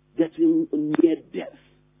man, getting near death,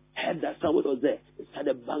 heard that someone was there and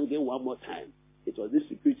started banging one more time. It was this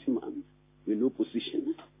security man with no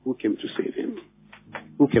position who came to save him.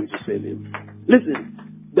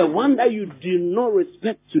 Listen, the one that you do not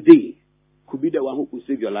respect today could be the one who could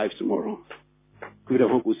save your life tomorrow.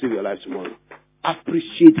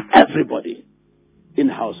 Appreciate everybody. In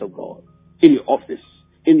the house of God, in your office,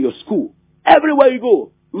 in your school, everywhere you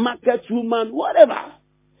go, market woman, whatever.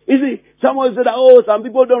 You see, someone said that, some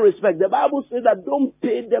people don't respect. The Bible says that don't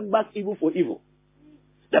pay them back evil for evil.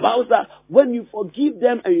 The Bible says that when you forgive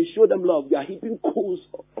them and you show them love, you are heaping coals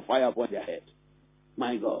of fire upon their head.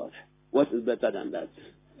 My God, what is better than that?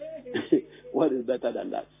 What is better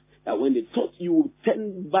than that? That when they thought you would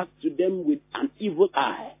turn back to them with an evil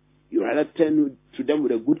eye, you rather turn to them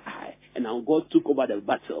with a good eye. And now God took over the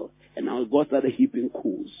battle. And now God started heaping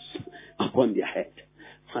coals upon their head.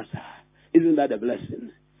 Master, isn't that a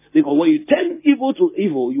blessing? Because when you turn evil to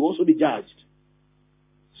evil, you also be judged.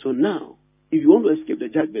 So now, if you want to escape the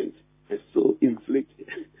judgment, and so inflict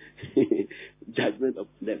judgment of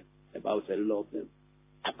them, the Bible said, love them.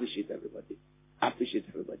 Appreciate everybody.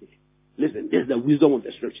 Listen, this is the wisdom of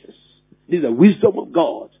the scriptures. This is the wisdom of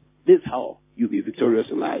God. This is how you'll be victorious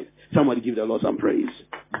in life. Somebody give the Lord some praise.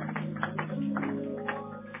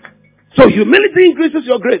 So humility increases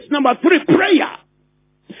your grace. Number 3, prayer.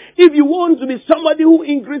 If you want to be somebody who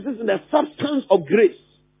increases in the substance of grace.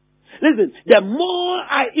 Listen, the more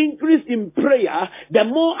I increased in prayer, the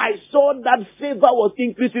more I saw that favor was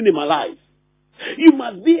increasing in my life. You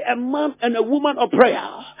must be a man and a woman of prayer.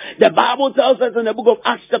 The Bible tells us in the book of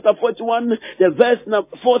Acts chapter 41, the verse number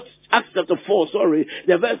 4, Acts chapter 4,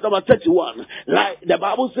 the verse number 31. Like the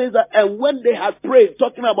Bible says that, and when they had prayed,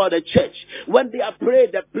 talking about the church, when they had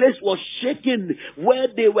prayed, the place was shaken where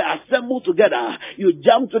they were assembled together. You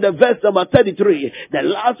jump to the verse number 33, the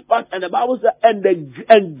last part, and the Bible says,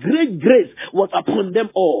 and great grace was upon them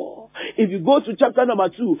all. If you go to chapter number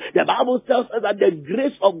 2, the Bible tells us that the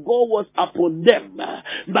grace of God was upon them.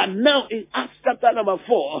 But now in Acts chapter number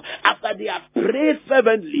 4, after they have prayed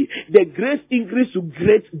fervently, the grace increased to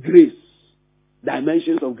great grace.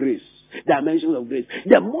 Dimensions of grace. Dimensions of grace.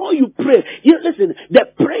 The more you pray, listen, the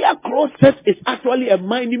prayer closet is actually a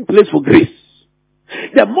mining place for grace.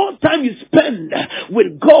 The more time you spend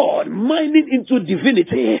with God, mining into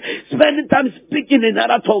divinity, spending time speaking in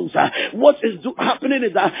other tongues, what is happening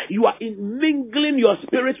is that you are mingling your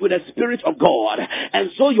spirit with the Spirit of God. And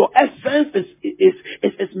so your essence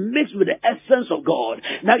is mixed with the essence of God.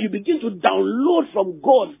 Now you begin to download from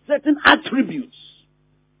God certain attributes.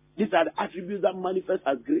 These are the attributes that manifest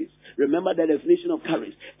as grace. Remember the definition of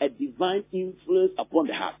charis, a divine influence upon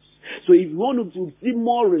the heart. So if you want to see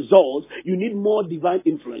more results, you need more divine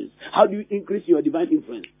influence. How do you increase your divine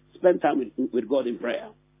influence? Spend time with God in prayer.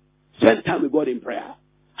 Spend time with God in prayer.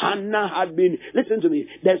 Hannah had been, listen to me,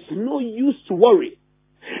 there's no use to worry.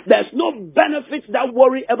 There's no benefit that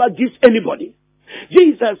worry ever gives anybody.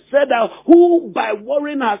 Jesus said that who by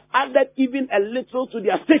worrying has added even a little to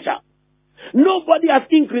their stature. Nobody has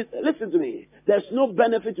increased. Listen to me. There's no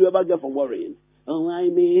benefit you ever get from worrying. Oh, why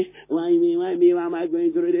me? Why me? Why me? Why am I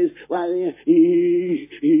going through this? Why me?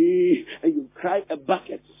 And you cry a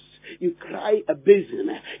bucket. You cry a basin.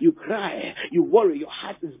 You cry. You worry. Your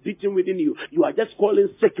heart is beating within you. You are just calling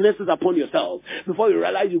sicknesses upon yourself. Before you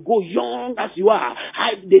realize you go young as you are.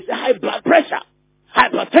 They say high blood pressure.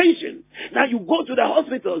 Hypertension. Now you go to the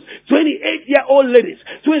hospitals, 28-year-old ladies,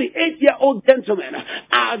 28-year-old gentlemen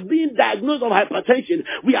are being diagnosed of hypertension.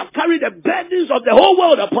 We have carried the burdens of the whole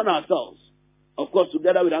world upon ourselves. Of course,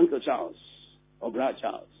 together with Uncle Charles or Brother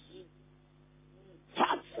Charles.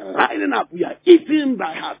 Fats lining up. We are eating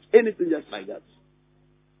by heart. Anything just like that.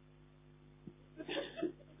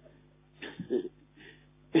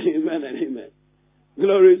 Amen and amen.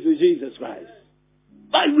 Glory to Jesus Christ.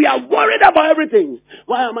 But we are worried about everything.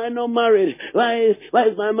 Why am I not married? Why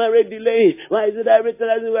is my marriage delayed? Why is it everything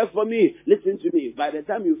doesn't work for me? Listen to me. By the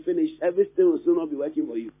time you finish, everything will still not be working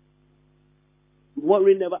for you.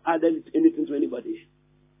 Worry never added anything to anybody.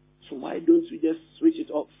 So why don't you just switch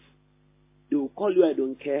it off? They will call you, I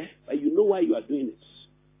don't care. But you know why you are doing it.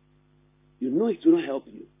 You know it will not help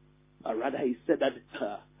you. But rather he said that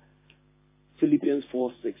Philippians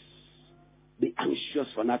 4:6. Be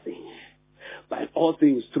anxious for nothing. By all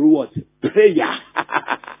things through what? Prayer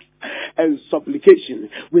and supplication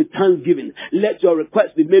with thanksgiving. Let your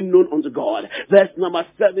requests be made known unto God. Verse number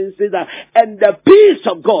 7 says that, and the peace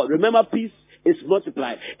of God. Remember, peace is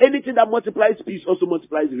multiplied. Anything that multiplies peace also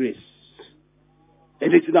multiplies grace.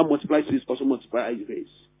 Anything that multiplies peace also multiplies grace.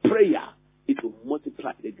 Prayer, it will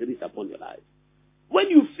multiply the grace upon your life. When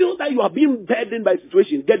you feel that you are being burdened by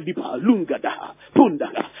situations, get deeper. Lungada,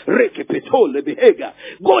 pundaga, rekepetole behega.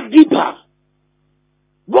 Go deeper.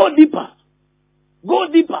 Go deeper. Go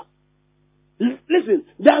deeper. Listen,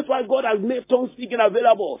 that's why God has made tongue speaking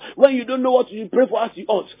available. When you don't know what to pray for as you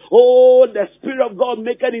ought. Oh, the Spirit of God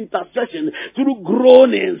maketh intercession through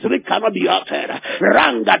groanings which cannot be uttered.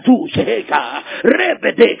 Rangatu sheka,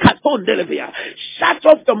 rebede katondelevia. Shut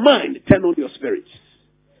off the mind. Turn on your spirit.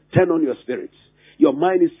 Turn on your spirit. Your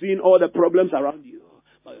mind is seeing all the problems around you.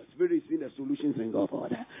 But your spirit is seeing the solutions in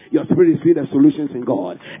God. Your spirit is seeing the solutions in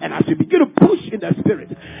God. And as you begin to push in the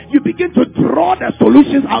spirit, you begin to draw the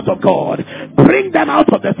solutions out of God. Bring them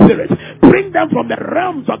out of the spirit. Bring them from the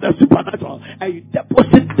realms of the supernatural. And you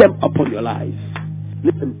deposit them upon your life.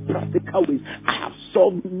 Listen, practical ways. I have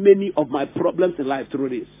solved many of my problems in life through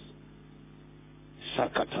this.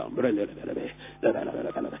 Sometimes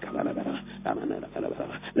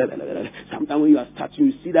when you are starting,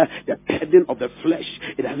 you see that the burden of the flesh,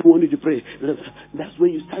 it doesn't want you to pray. That's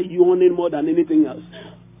when you start yawning more than anything else.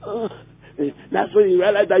 That's when you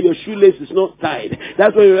realize that your shoelace is not tied.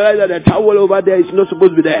 That's when you realize that the towel over there is not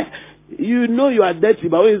supposed to be there. You know you are dirty,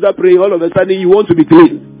 but when you start praying, all of a sudden you want to be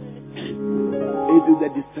clean. It is the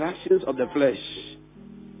distractions of the flesh.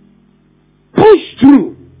 Push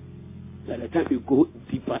through. By the time you go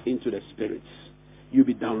deeper into the spirit, you'll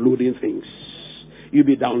be downloading things. You'll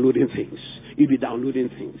be downloading things. You'll be downloading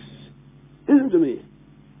things. Listen to me.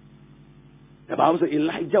 The Bible says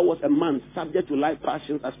Elijah was a man subject to life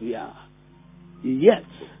passions as we are. Yet,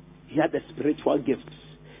 he had the spiritual gifts.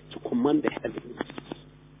 to command the heavens.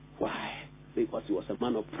 Why? Because he was a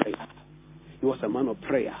man of prayer. He was a man of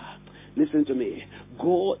prayer. Listen to me.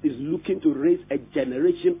 God is looking to raise a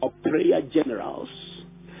generation of prayer generals.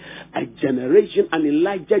 A generation, an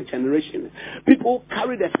Elijah generation. People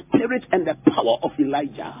carry the spirit and the power of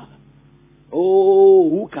Elijah. Oh,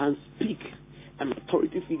 who can speak? And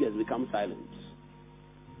authority figures become silent.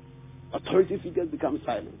 Authority figures become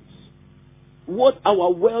silent. What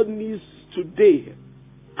our world needs today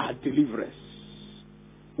are deliverers.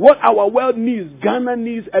 What our world needs, Ghana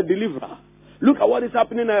needs a deliverer. Look at what is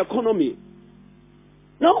happening in our economy.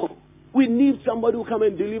 No, we need somebody who come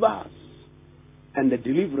and deliver us. And the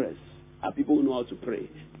deliverers are people who know how to pray,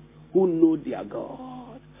 who know their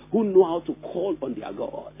God, who know how to call on their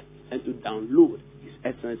God and to download His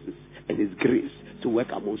essences and His grace to work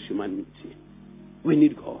amongst humanity. We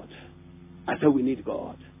need God. I said we need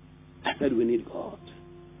God. I said we need God.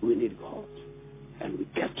 We need God. And we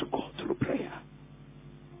get to God through prayer.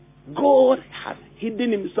 God has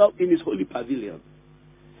hidden Himself in His holy pavilion.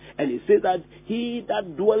 And He says that he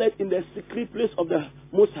that dwelleth in the secret place of the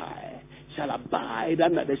Most High shall abide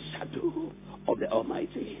under the shadow of the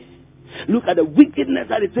Almighty. Look at the wickedness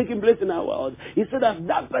that is taking place in our world. He said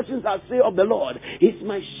that person shall say of the Lord, He's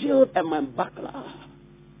my shield and my buckler.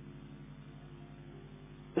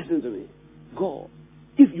 Listen to me. God,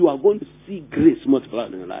 if you are going to see grace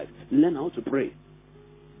multiplied in your life, learn how to pray.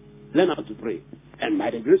 Learn how to pray. And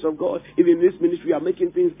by the grace of God, even in this ministry, we are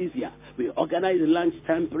making things easier. We organize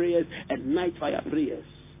lunchtime prayers and night fire prayers.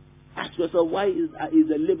 Ask yourself, why is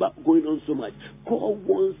the labor going on so much? God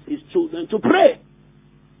wants His children to pray.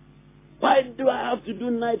 Why do I have to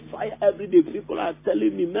do night fire every day? People are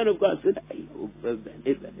telling me, men of God, I said,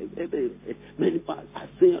 many parts are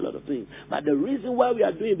saying a lot of things. But the reason why we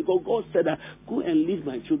are doing it, because God said that, go and lead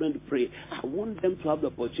my children to pray. I want them to have the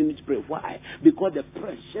opportunity to pray. Why? Because the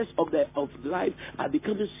pressures of life are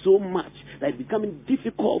becoming so much that it's becoming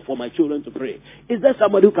difficult for my children to pray. Is there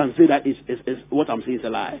somebody who can say that is what I'm saying is a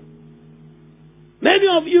lie? Many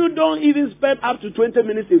of you don't even spend up to 20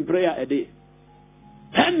 minutes in prayer a day.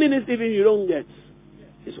 10 minutes even you don't get.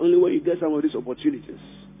 It's only when you get some of these opportunities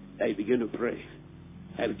that you begin to pray.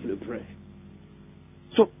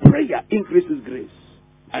 So prayer increases grace.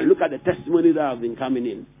 And look at the testimonies that have been coming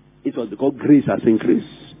in. It was because grace has increased.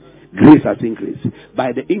 Grace has increased.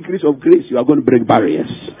 By the increase of grace, you are going to break barriers.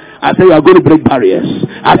 I say you are going to break barriers.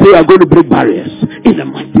 I say you are going to break barriers. In the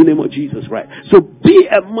mighty name of Jesus Christ. So be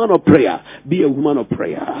a man of prayer. Be a woman of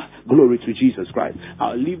prayer. Glory to Jesus Christ.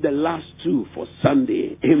 I'll leave the last two for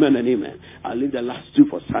Sunday. Amen and amen. I'll leave the last two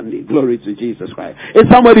for Sunday. Glory to Jesus Christ. Is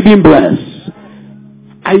somebody being blessed?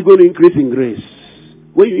 Are you going to increase in grace?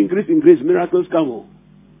 When you increase in grace, miracles come.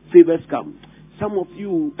 Favors come. Some of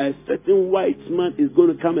you, a certain white man is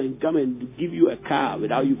going to come and give you a car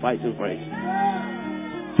without you fighting for it.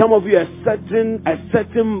 Some of you, a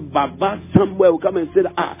certain baba somewhere will come and say,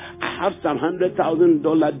 I have some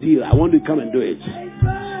 $100,000 deal. I want to come and do it.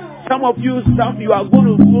 Some of you, you are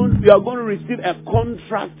going to receive a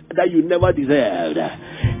contract that you never deserved.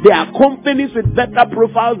 There are companies with better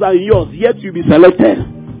profiles than yours, yet you'll be selected.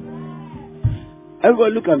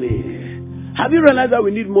 Everybody look at me. Have you realized that we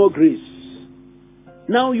need more grace?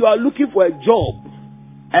 Now you are looking for a job,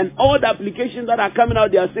 and all the applications that are coming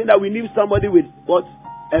out, they are saying that we need somebody with what?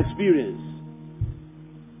 Experience.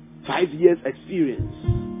 5 years experience.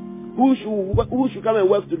 Who should come and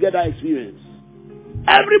work together experience?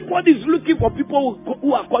 Everybody is looking for people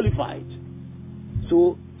who are qualified.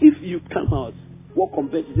 So if you come out, what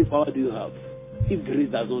competitive power do you have if grace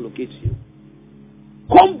does not locate you?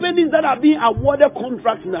 Companies that are being awarded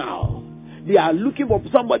contracts now, they are looking for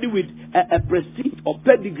somebody with a prestige or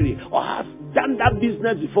pedigree, or has done that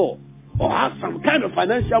business before, or has some kind of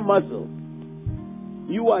financial muscle.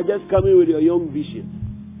 You are just coming with your young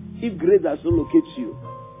vision. If grace does not locate you,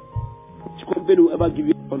 which company will ever give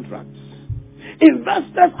you contracts?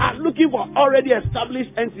 Investors are looking for already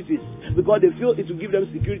established entities because they feel it will give them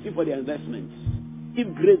security for their investments.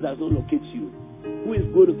 If grace does not locate you, who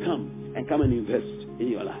is going to come and invest in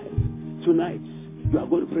your life? Tonight, you are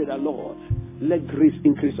going to pray that, Lord, let grace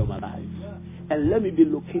increase on my life. And let me be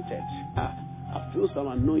located. I feel some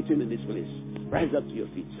anointing in this place. Rise up to your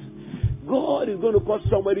feet. God is going to cause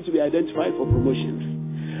somebody to be identified for promotion.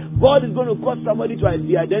 God is going to cause somebody to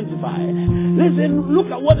be identified. Listen,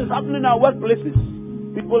 look at what is happening in our workplaces.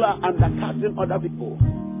 People are undercutting other people.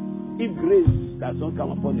 If grace does not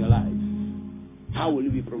come upon your life, how will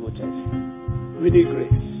you be promoted? We need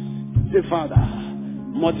grace. Say, Father,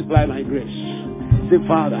 multiply my grace. Say,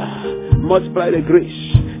 Father, multiply the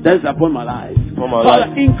grace that is upon my life.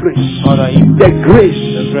 Father, increase the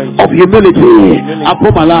grace of humility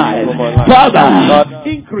upon my life. Father,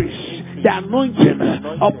 increase the anointing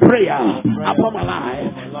of prayer upon my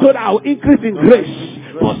life, so that I will increase in grace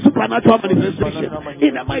for supernatural manifestation.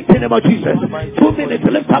 In the mighty name of Jesus. 2 minutes,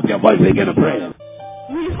 lift up your voice and begin to pray.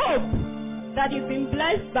 We hope that you've been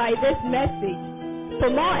blessed by this message. For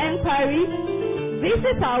more enquiries,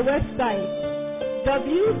 visit our website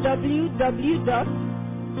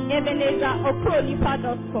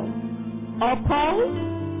www.ebenezerokronipa.com or call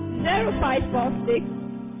 0546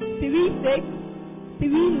 36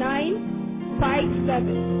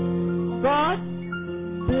 3957. God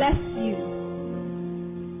bless you.